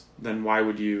things, then why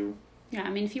would you... Yeah, I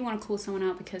mean, if you want to call someone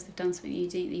out because they've done something you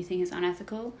think is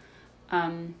unethical,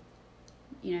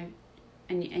 you know,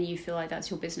 and you feel like that's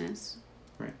your business.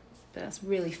 Right. But that's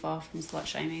really far from slut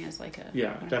shaming as like a...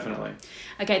 Yeah, definitely.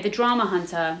 Okay, the drama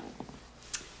hunter.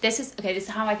 This is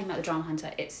how I think about the drama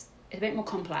hunter. It's a bit more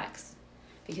complex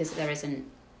because there isn't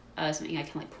something I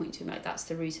can like point to, like that's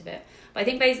the root of it. But I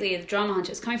think basically the drama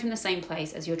hunter is coming from the same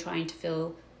place as you're trying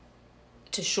to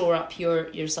shore up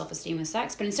your self-esteem with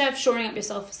sex, but instead of shoring up your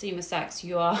self-esteem with sex,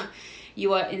 you are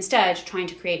instead trying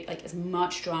to create like as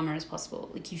much drama as possible.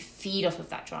 Like you feed off of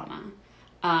that drama.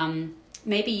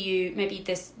 Maybe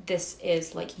this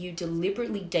is like you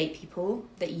deliberately date people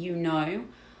that you know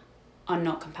are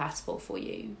not compatible for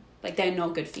you. Like they're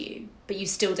not good for you, but you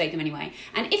still date them anyway.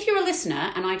 And if you're a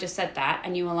listener and I just said that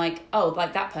and you were like, oh,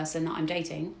 like that person that I'm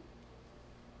dating,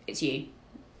 it's you.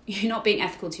 You're not being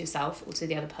ethical to yourself or to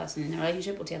the other person in the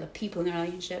relationship or to the other people in the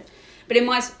relationship. But it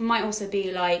might also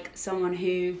be like someone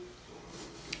who,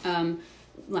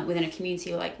 like within a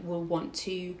community, like will want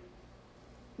to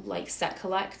like set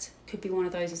collect, could be one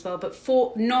of those as well. But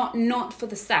for not for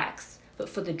the sex, but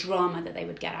for the drama that they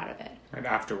would get out of it. And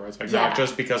afterwards, like Yeah. not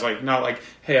just because like, not like,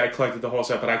 hey, I collected the whole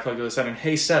set, but I collected the set, and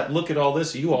hey set, look at all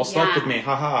this, you all slept Yeah. with me,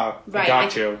 haha, Right, I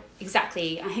got you.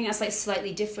 Exactly. I think that's like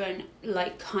slightly different,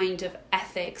 like kind of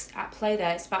ethics at play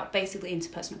there. It's about basically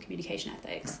interpersonal communication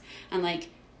ethics. Yeah. And like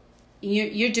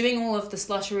you're doing all of the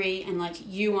sluttery and like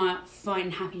you are fine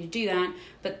and happy to do that,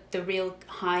 but the real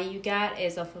high you get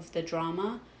is off of the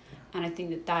drama. And I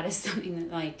think that is something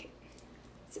that like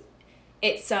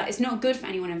it's not good for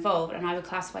anyone involved, and I would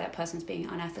classify that person as being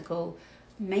unethical,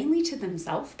 mainly to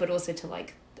themselves, but also to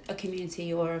like a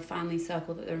community or a family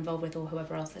circle that they're involved with, or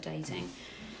whoever else they're dating.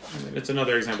 I mean, it's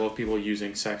another example of people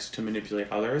using sex to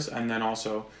manipulate others, and then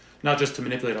also not just to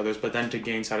manipulate others, but then to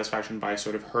gain satisfaction by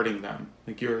sort of hurting them.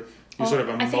 Like you're sort of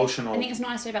emotional. I think it's not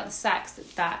necessarily about the sex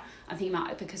that I'm thinking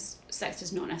about, because sex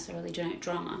does not necessarily generate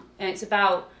drama, and it's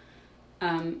about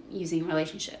using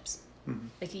relationships. Mm-hmm.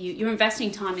 Like you're investing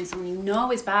time in someone you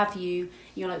know is bad for you.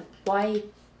 You're like, why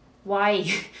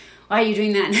are you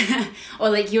doing that? Or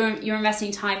like you're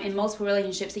investing time in multiple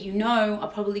relationships that you know are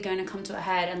probably going to come to a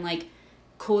head and like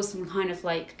cause some kind of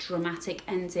like dramatic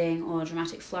ending or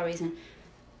dramatic flurries. And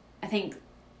I think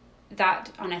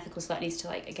that unethical slut needs to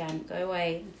like again go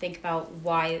away and think about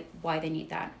why they need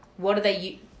that. What are they?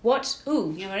 You know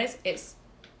what it is? It's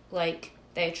like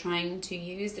They're trying to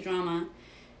use the drama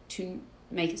to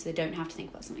make it so they don't have to think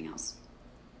about something else.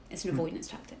 It's an avoidance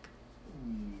tactic.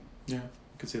 Yeah,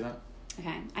 I could see that.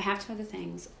 Okay, I have 2 other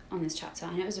things on this chapter.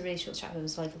 I know it was a really short chapter. There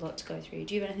was like a lot to go through.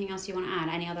 Do you have anything else you want to add?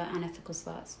 Any other unethical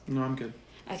sluts? No, I'm good.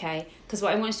 Okay, because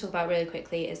what I want to talk about really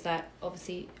quickly is that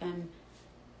obviously,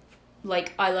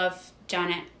 like, I love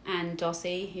Janet and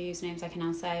Dossie, whose names I can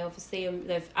now say. Obviously,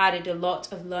 they've added a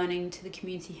lot of learning to the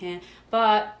community here.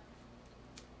 But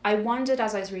I wondered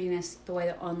as I was reading this, the way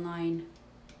that online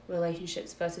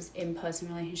relationships versus in-person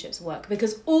relationships work.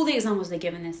 Because all the examples they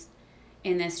give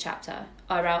in this chapter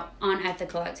are about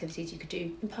unethical activities you could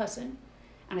do in person.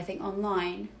 And I think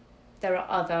online, there are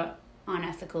other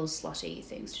unethical, slutty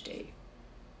things to do.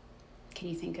 Can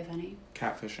you think of any?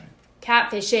 Catfishing.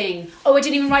 Catfishing. Oh, I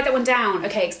didn't even write that one down.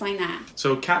 Okay, explain that.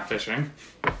 So catfishing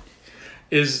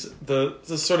is the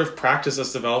sort of practice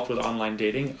that's developed with online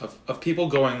dating of people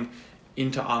going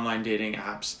into online dating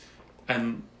apps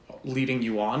and leading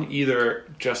you on, either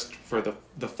just for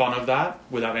the fun of that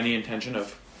without any intention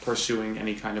of pursuing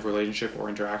any kind of relationship or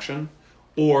interaction,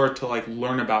 or to like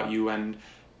learn about you and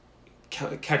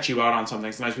catch you out on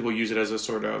something. Sometimes people use it as a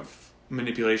sort of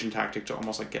manipulation tactic to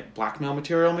almost like get blackmail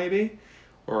material maybe,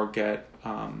 or get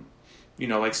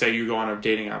like say you go on a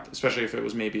dating app, especially if it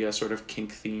was maybe a sort of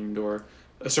kink themed or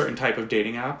a certain type of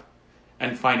dating app,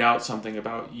 and find out something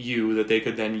about you that they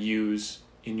could then use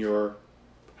in your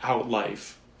out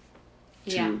life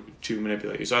to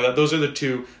manipulate you. So those are the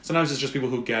 2. Sometimes it's just people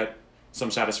who get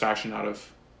some satisfaction out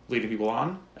of leading people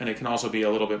on, and it can also be a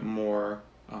little bit more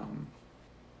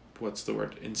what's the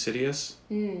word, insidious.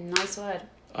 Nice word.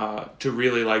 To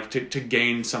really like to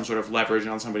gain some sort of leverage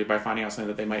on somebody by finding out something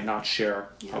that they might not share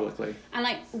publicly. And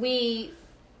like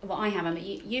I haven't, but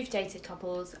you've dated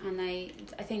couples, and I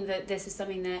think that this is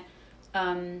something that,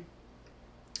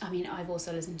 I've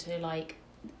also listened to like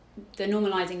the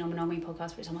Normalizing Non-Monogamy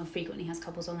podcast, which someone frequently has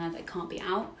couples on there that can't be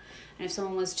out. And if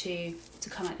someone was to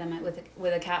come at them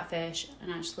with a catfish,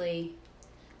 and actually,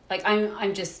 like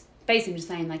I'm just basically just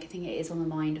saying, like, I think it is on the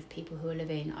mind of people who are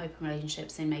living open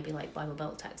relationships in maybe like Bible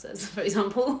Belt, Texas, for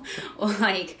example, or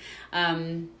like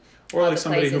or like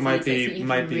somebody who might be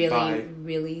really, bi,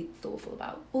 really thoughtful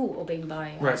about, or being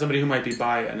bi, right? Somebody who might be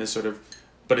bi and is sort of,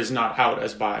 but is not out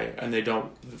as bi, and they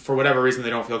don't, for whatever reason, they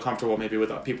don't feel comfortable maybe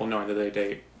with people knowing that they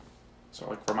date. So,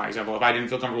 like for my example, if I didn't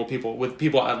feel comfortable with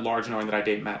people at large knowing that I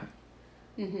date men,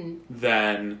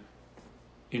 then,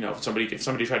 if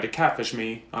somebody tried to catfish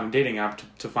me on a dating app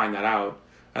to find that out,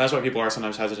 and that's why people are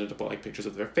sometimes hesitant to put like pictures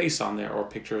of their face on there, or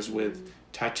pictures with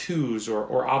tattoos,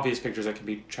 or obvious pictures that can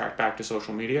be tracked back to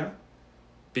social media,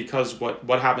 because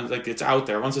what happens, like, it's out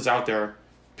there. Once it's out there,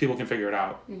 people can figure it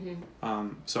out.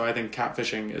 So I think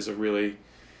catfishing is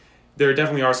there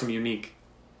definitely are some unique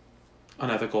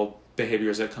unethical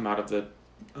behaviors that come out of the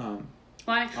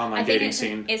online dating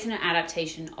scene. It's an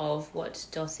adaptation of what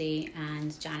Dossie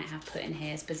and Janet have put in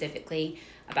here, specifically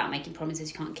about making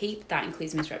promises you can't keep. That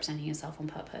includes misrepresenting yourself on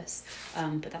purpose.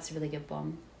 But that's a really good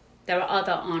one. There are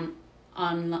other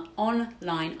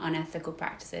online unethical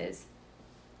practices.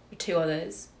 2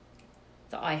 others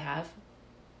that I have.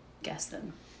 Guess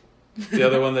them. The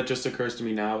other one that just occurs to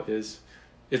me now is,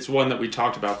 it's one that we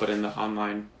talked about, but in the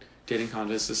online dating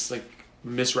contest, is like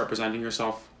misrepresenting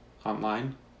yourself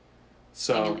online.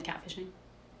 So like catfishing?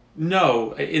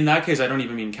 No, in that case I don't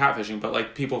even mean catfishing, but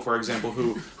like people, for example,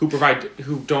 who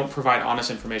don't provide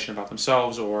honest information about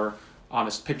themselves, or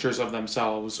honest pictures of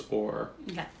themselves, or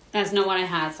okay. That's not what I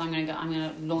had, so I'm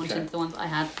gonna launch into the ones I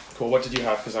had. Cool. What did you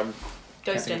have? Because I'm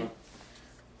ghosting.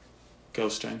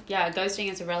 Ghosting. Yeah,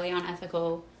 ghosting is a really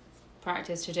unethical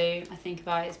practice to do. I think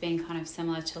about it as being kind of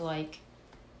similar to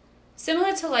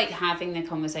having the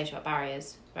conversation about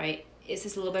barriers, right? It's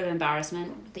just a little bit of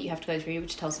embarrassment that you have to go through,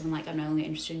 which tells someone like, I'm no longer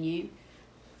interested in you,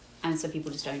 and so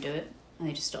people just don't do it, and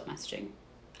they just stop messaging,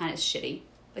 and it's shitty.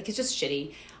 Like, it's just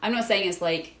shitty. I'm not saying it's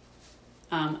like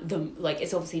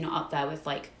it's obviously not up there with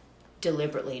like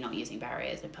deliberately not using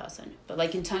barriers in person, but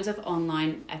like in terms of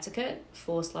online etiquette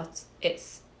for sluts,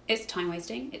 it's time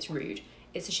wasting, it's rude,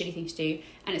 it's a shitty thing to do,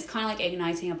 and it's kind of like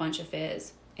igniting a bunch of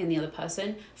fears in the other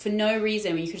person for no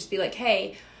reason, when you could just be like,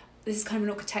 hey, this is kind of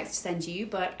an awkward text to send you,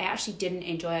 but I actually didn't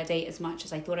enjoy our date as much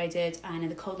as I thought I did, and in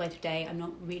the cold light of day, I'm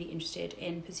not really interested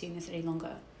in pursuing this any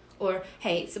longer. Or,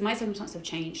 hey, so my circumstances have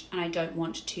changed, and I don't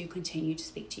want to continue to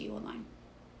speak to you online.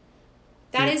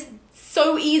 That is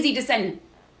so easy to send.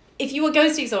 If you are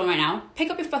ghosting someone right now,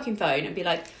 pick up your fucking phone and be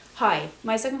like, hi,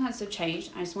 my circumstances have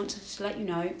changed. I just want to let you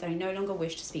know that I no longer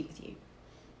wish to speak with you.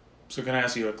 So can I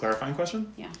ask you a clarifying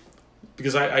question? Yeah.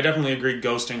 Because I definitely agree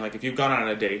ghosting, like if you've gone on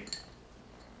a date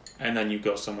and then you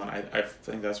ghost someone, I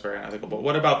think that's very unethical. But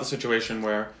what about the situation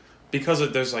where,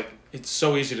 because there's like, it's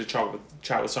so easy to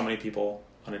chat with so many people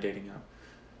on a dating app,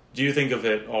 do you think of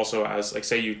it also as, like,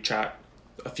 say you chat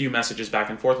a few messages back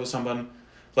and forth with someone,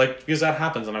 like, because that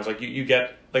happens, and I was like, you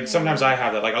get, like, sometimes I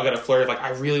have that, like, I'll get a flurry of, like,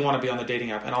 I really want to be on the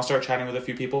dating app, and I'll start chatting with a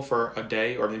few people for a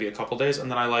day, or maybe a couple days, and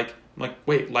then I'm like,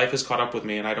 wait, life has caught up with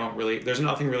me, and there's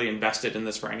nothing really invested in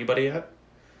this for anybody yet,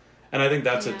 and I think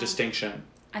that's a distinction.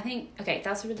 I think, okay,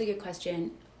 that's a really good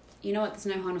question. You know what, there's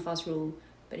no hard and fast rule,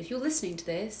 but if you're listening to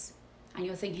this, and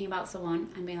you're thinking about someone,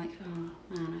 and being like, oh,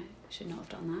 man, I should not have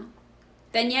done that,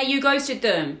 then yeah, you ghosted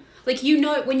them. Like, you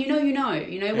know, when you know,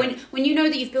 when you know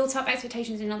that you've built up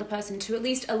expectations in another person to at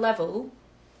least a level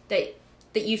that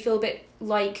you feel a bit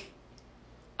like,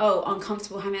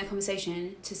 uncomfortable having a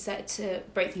conversation to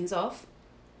break things off.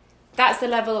 That's the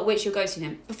level at which you're ghosting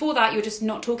them. Before that, you're just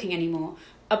not talking anymore.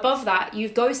 Above that,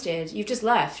 you've ghosted. You've just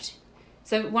left.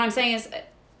 So what I'm saying is,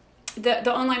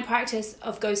 the online practice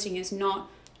of ghosting is not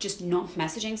just not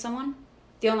messaging someone.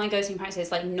 The online ghosting practice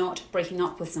is like not breaking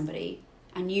up with somebody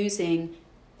and using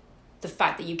the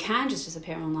fact that you can just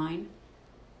disappear online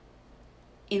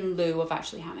in lieu of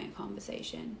actually having a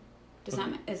conversation. Is that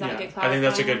a good clarifier? I think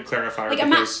that's a good clarifier. Like,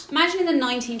 imagine in the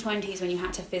 1920s when you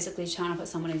had to physically turn up at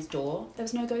someone's door, there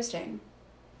was no ghosting.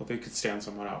 Well, they could stand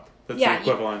someone up. That's the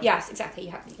equivalent. Yes,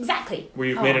 exactly. Exactly. Where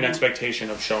you've made an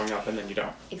expectation of showing up and then you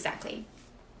don't. Exactly.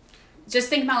 Just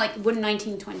think about, like, would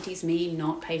 1920s me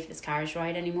not pay for this carriage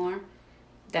ride anymore?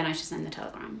 Then I should send the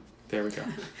telegram. There we go.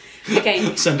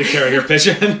 Okay. Send a carrier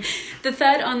pigeon. The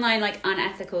third online, like,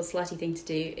 unethical, slutty thing to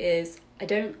do is,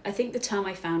 I think the term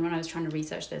I found when I was trying to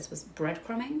research this was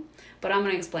breadcrumbing, but I'm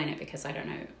going to explain it because I don't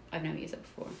know, I've never used it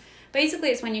before. Basically,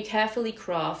 it's when you carefully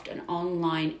craft an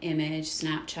online image,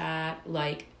 Snapchat,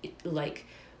 like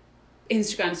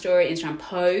Instagram story, Instagram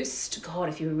post, God,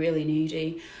 if you were really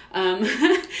needy,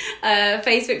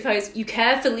 Facebook post, you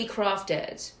carefully craft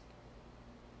it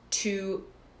to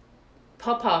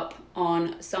pop up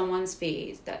on someone's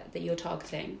feed that you're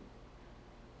targeting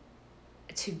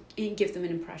to give them an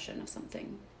impression of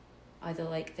something. Either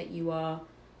like that you are,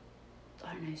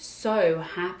 I don't know, so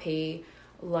happy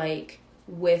like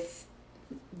with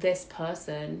this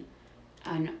person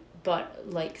but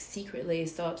like secretly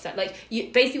so upset. Like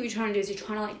basically what you're trying to do is you're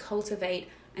trying to like cultivate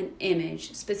an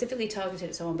image specifically targeted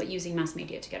at someone, but using mass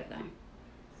media to get it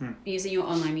there. Using your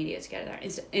online media to get it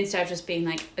there. Instead of just being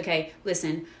like, okay,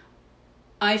 listen,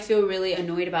 I feel really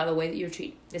annoyed about the way that you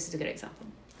treat. This is a good example.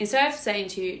 Instead of saying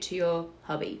to your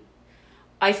hubby,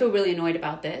 I feel really annoyed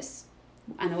about this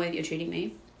and the way that you're treating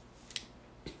me,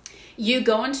 you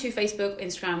go onto Facebook,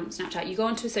 Instagram, Snapchat, you go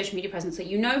onto a social media presence that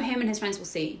you know him and his friends will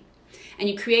see, and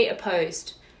you create a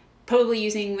post, probably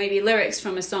using maybe lyrics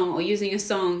from a song or using a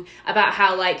song about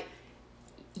how like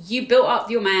you built up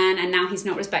your man and now he's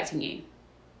not respecting you.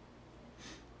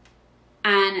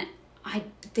 And I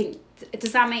think,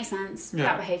 does that make sense,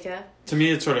 that behavior? To me,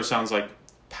 it sort of sounds like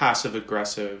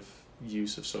passive-aggressive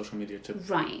use of social media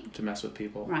to mess with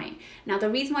people. Right. Now, the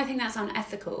reason why I think that's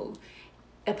unethical,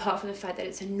 apart from the fact that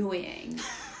it's annoying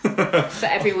for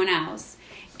everyone else,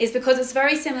 is because it's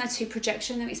very similar to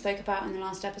projection that we spoke about in the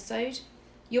last episode.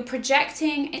 You're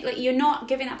projecting, like you're not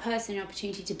giving that person an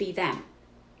opportunity to be them.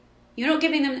 You're not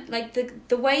giving them, like,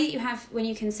 the way you have when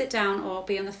you can sit down or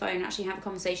be on the phone and actually have a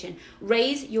conversation,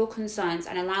 raise your concerns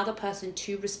and allow the person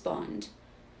to respond.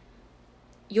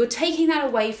 You're taking that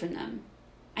away from them.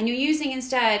 And you're using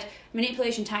instead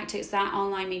manipulation tactics that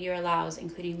online media allows,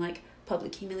 including like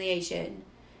public humiliation,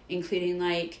 including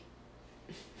like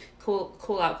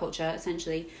call out culture,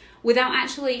 essentially, without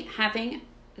actually having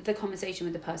the conversation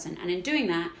with the person. And in doing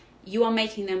that, you are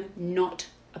making them not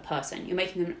a person. You're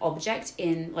making them an object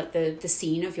in like the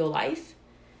scene of your life.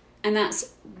 And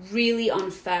that's really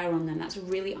unfair on them. That's a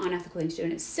really unethical thing to do.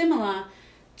 And it's similar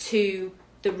to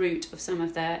the root of some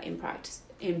of their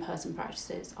in-person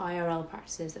practices, IRL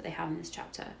practices that they have in this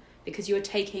chapter, because you're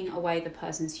taking away the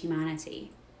person's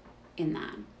humanity in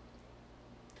that.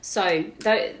 So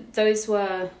those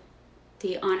were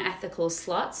the unethical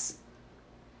sluts.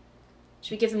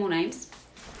 Should we give them all names?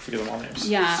 We give them all names.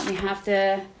 Yeah, we have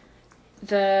the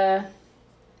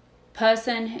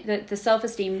person, the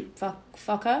self-esteem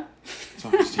fucker.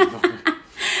 Self-esteem fucker.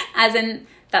 As in,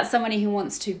 that's somebody who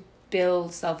wants to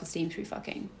build self-esteem through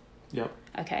fucking. Yep.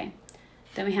 Okay.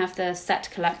 Then we have the set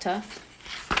collector.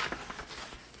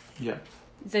 Yep.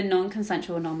 The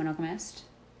non-consensual non-monogamist.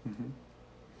 Mm-hmm.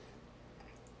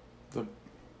 The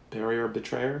barrier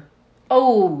betrayer.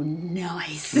 Oh,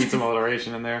 nice. Need some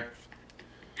alliteration in there.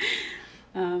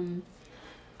 The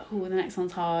next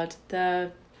one's hard.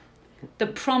 The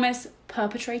promise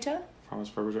perpetrator.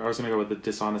 promised perpetrator. I was going to go with the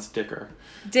dishonest dicker.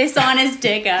 Dishonest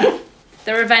digger.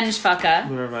 The revenge fucker.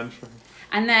 The revenge fucker.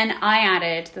 And then I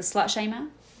added the slut shamer,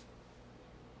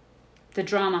 the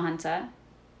drama hunter,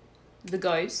 the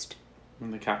ghost,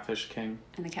 And the catfish king.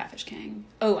 and the catfish king.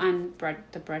 Oh, and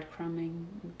the breadcrumbing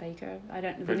baker. I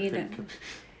don't we need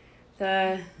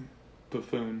the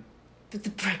Buffoon. the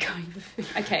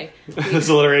breadcrumbing. Okay, This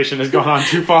alliteration has gone on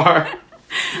too far.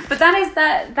 but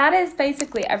that is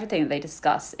basically everything that they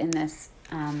discuss in this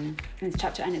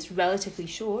chapter, and it's relatively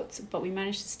short. But we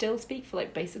managed to still speak for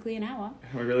like basically an hour.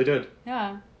 We really did.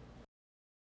 Yeah.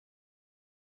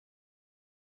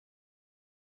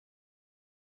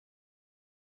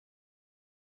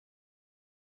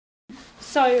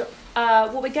 So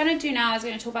what we're going to do now is we're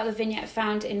going to talk about the vignette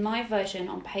found in my version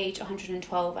on page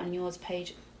 112 and yours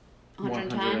page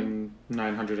 110.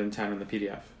 910 in the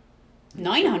PDF.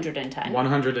 910.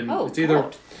 100 and Oh, it's either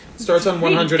God. starts on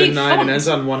Really 109 big and font. ends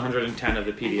on 110 of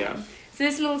the PDF. So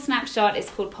this little snapshot is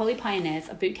called Polly Pioneers,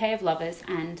 A Bouquet of Lovers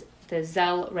and the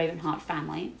Zell Ravenheart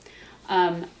Family.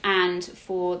 And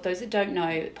for those that don't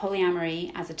know,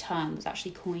 polyamory as a term was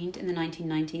actually coined in the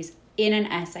 1990s in an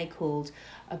essay called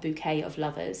A Bouquet of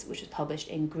Lovers, which was published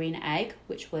in Green Egg,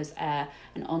 which was an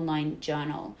online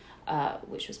journal,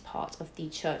 which was part of the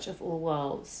Church of All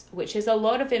Worlds, which is a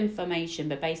lot of information,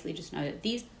 but basically just know that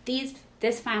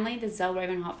this family, the Zell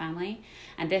Ravenheart family,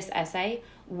 and this essay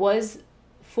was,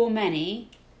 for many,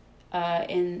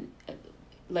 in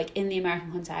the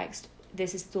American context,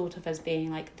 this is thought of as being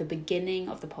like the beginning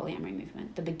of the polyamory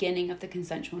movement, the beginning of the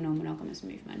consensual non-monogamous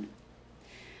movement.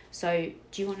 So,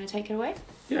 do you want to take it away?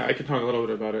 Yeah, I can talk a little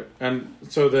bit about it. And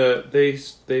so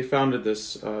they founded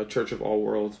this Church of All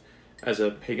Worlds as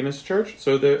a paganist church.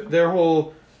 So their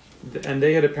whole, and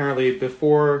they had apparently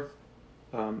before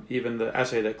even the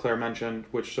essay that Claire mentioned,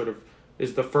 which sort of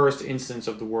is the first instance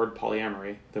of the word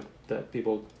polyamory that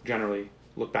people generally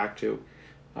look back to.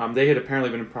 They had apparently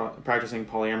been practicing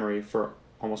polyamory for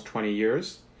almost 20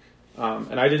 years.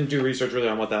 And I didn't do research really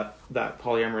on what that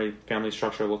polyamory family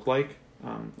structure looked like.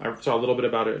 I saw a little bit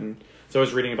about it, and so I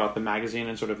was reading about the magazine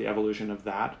and sort of the evolution of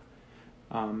that.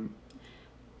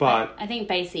 But I think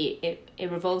basically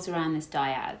it revolves around this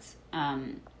dyads,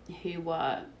 who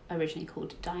were originally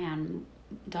called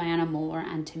Diana Moore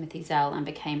and Timothy Zell, and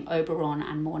became Oberon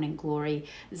and Morning Glory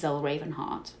Zell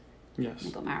Ravenheart. yes,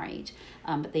 They got married,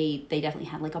 but they definitely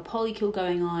had like a polycule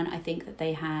going on. I think that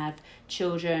they have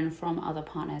children from other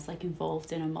partners, like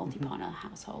involved in a multi-partner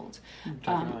household,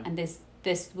 Definitely. and this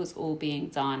was all being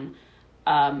done,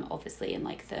 obviously in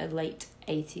like the late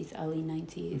 80s, early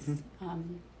 90s,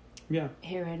 yeah,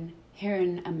 here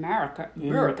in America.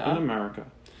 in America.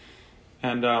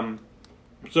 And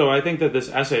so I think that this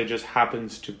essay just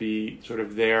happens to be sort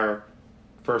of their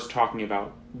first talking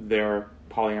about their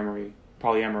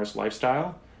polyamorous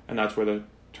lifestyle, and that's where the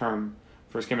term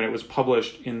first came in. It was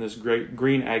published in this great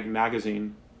Green Egg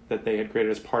magazine that they had created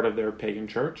as part of their pagan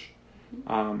church.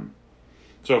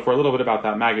 So for a little bit about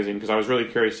that magazine, because I was really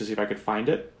curious to see if I could find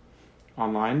it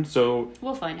online. So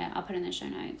We'll find it. I'll put it in the show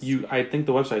notes. I think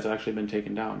the website's actually been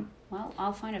taken down. Well,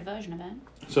 I'll find a version of it.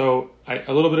 So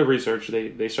a little bit of research.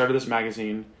 They started this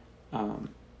magazine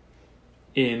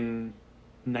in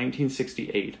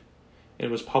 1968.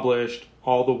 It was published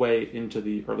all the way into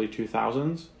the early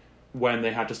 2000s when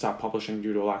they had to stop publishing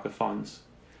due to a lack of funds.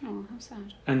 Oh, how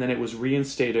sad. And then it was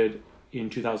reinstated in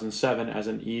 2007 as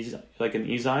an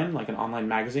e-zine, like an online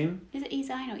magazine. Is it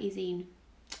e-zine or e-zine?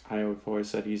 I've always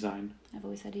said e-zine. I've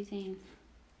always said e-zine.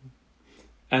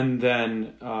 And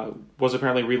then was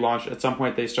apparently relaunched. At some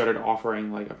point, they started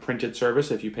offering like a printed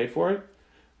service if you paid for it.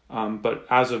 But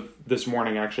as of this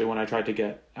morning, actually, when I tried to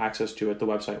get access to it, the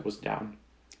website was down.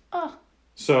 Oh.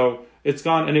 So it's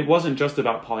gone, and it wasn't just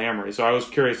about polyamory. So I was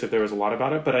curious if there was a lot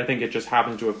about it, but I think it just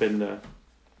happens to have been the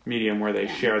medium where they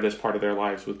share this part of their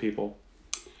lives with people.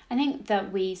 I think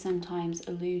that we sometimes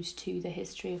allude to the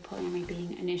history of polyamory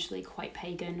being initially quite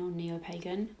pagan or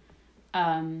neo-pagan.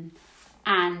 And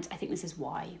I think this is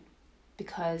why.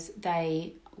 Because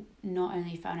they not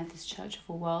only founded this Church of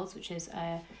All Worlds, which is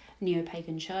a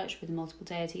neo-pagan church with multiple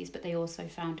deities, but they also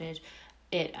founded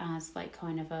it as like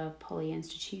kind of a poly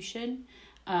institution.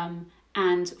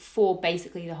 And for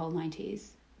basically the whole 90s,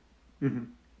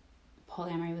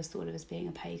 polyamory was thought of as being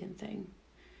a pagan thing.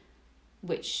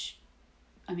 Which,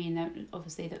 I mean,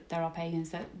 obviously that there are pagans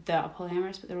that are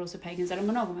polyamorous, but there are also pagans that are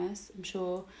monogamous, I'm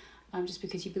sure. Just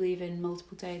because you believe in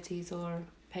multiple deities or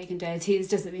pagan deities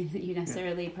doesn't mean that you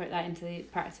necessarily put that into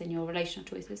practice in your relational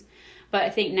choices. But I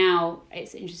think now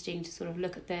it's interesting to sort of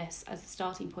look at this as a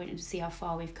starting point and to see how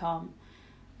far we've come.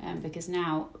 Because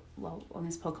now, well, on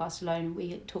this podcast alone,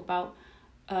 we talk about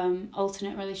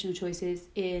alternate relational choices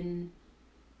in,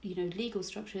 legal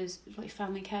structures, like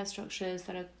family care structures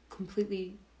that are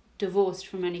completely divorced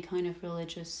from any kind of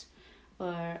religious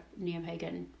or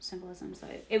neo-pagan symbolism. So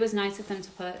it was nice of them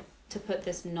to put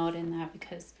this nod in there,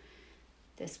 because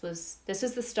this was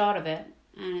the start of it,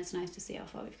 and it's nice to see how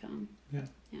far we've come. Yeah.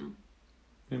 Yeah.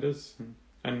 It is.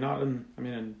 And not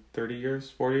in 30 years,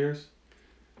 40 years?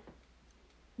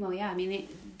 Well, yeah,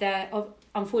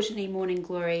 unfortunately, Morning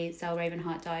Glory, Zell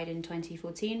Ravenheart died in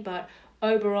 2014, but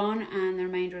Oberon and the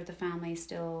remainder of the family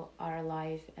still are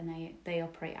alive, and they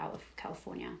operate out of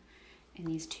California in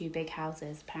these 2 big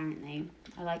houses, apparently.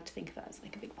 I like to think of it as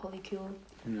like a big polycule.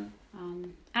 Yeah.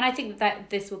 And I think that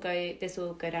this will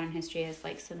go down in history as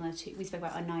like similar to, we spoke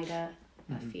about Oneida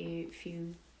a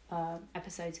few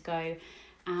episodes ago,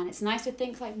 and it's nice to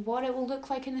think like what it will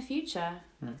look like in the future.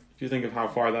 Right. If you think of how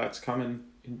far that's come in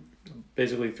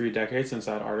basically 3 decades since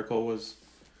that article was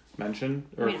mentioned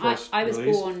or I was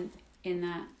released. born in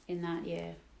that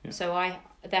year, Yeah. so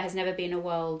there has never been a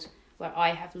world where I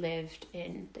have lived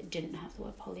in that didn't have the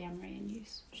word polyamory in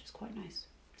use, which is quite nice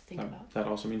to think about. That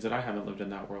also means that I haven't lived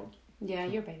in that world. Yeah,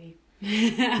 you're a baby.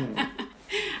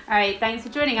 All right, thanks for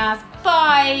joining us.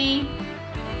 Bye.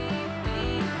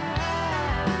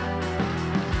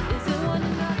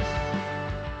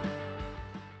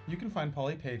 You can find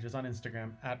Polly Pages on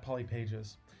Instagram at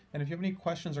pollypages. And if you have any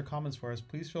questions or comments for us,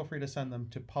 please feel free to send them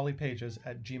to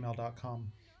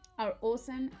pollypages@gmail.com. Our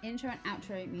awesome intro and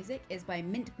outro music is by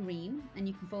Mint Green, and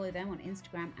you can follow them on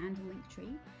Instagram and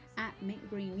Linktree at Mint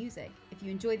Green Music. If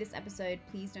you enjoyed this episode,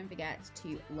 please don't forget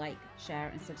to like, share,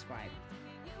 and subscribe.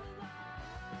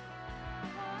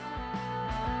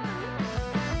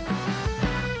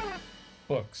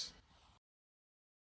 Books.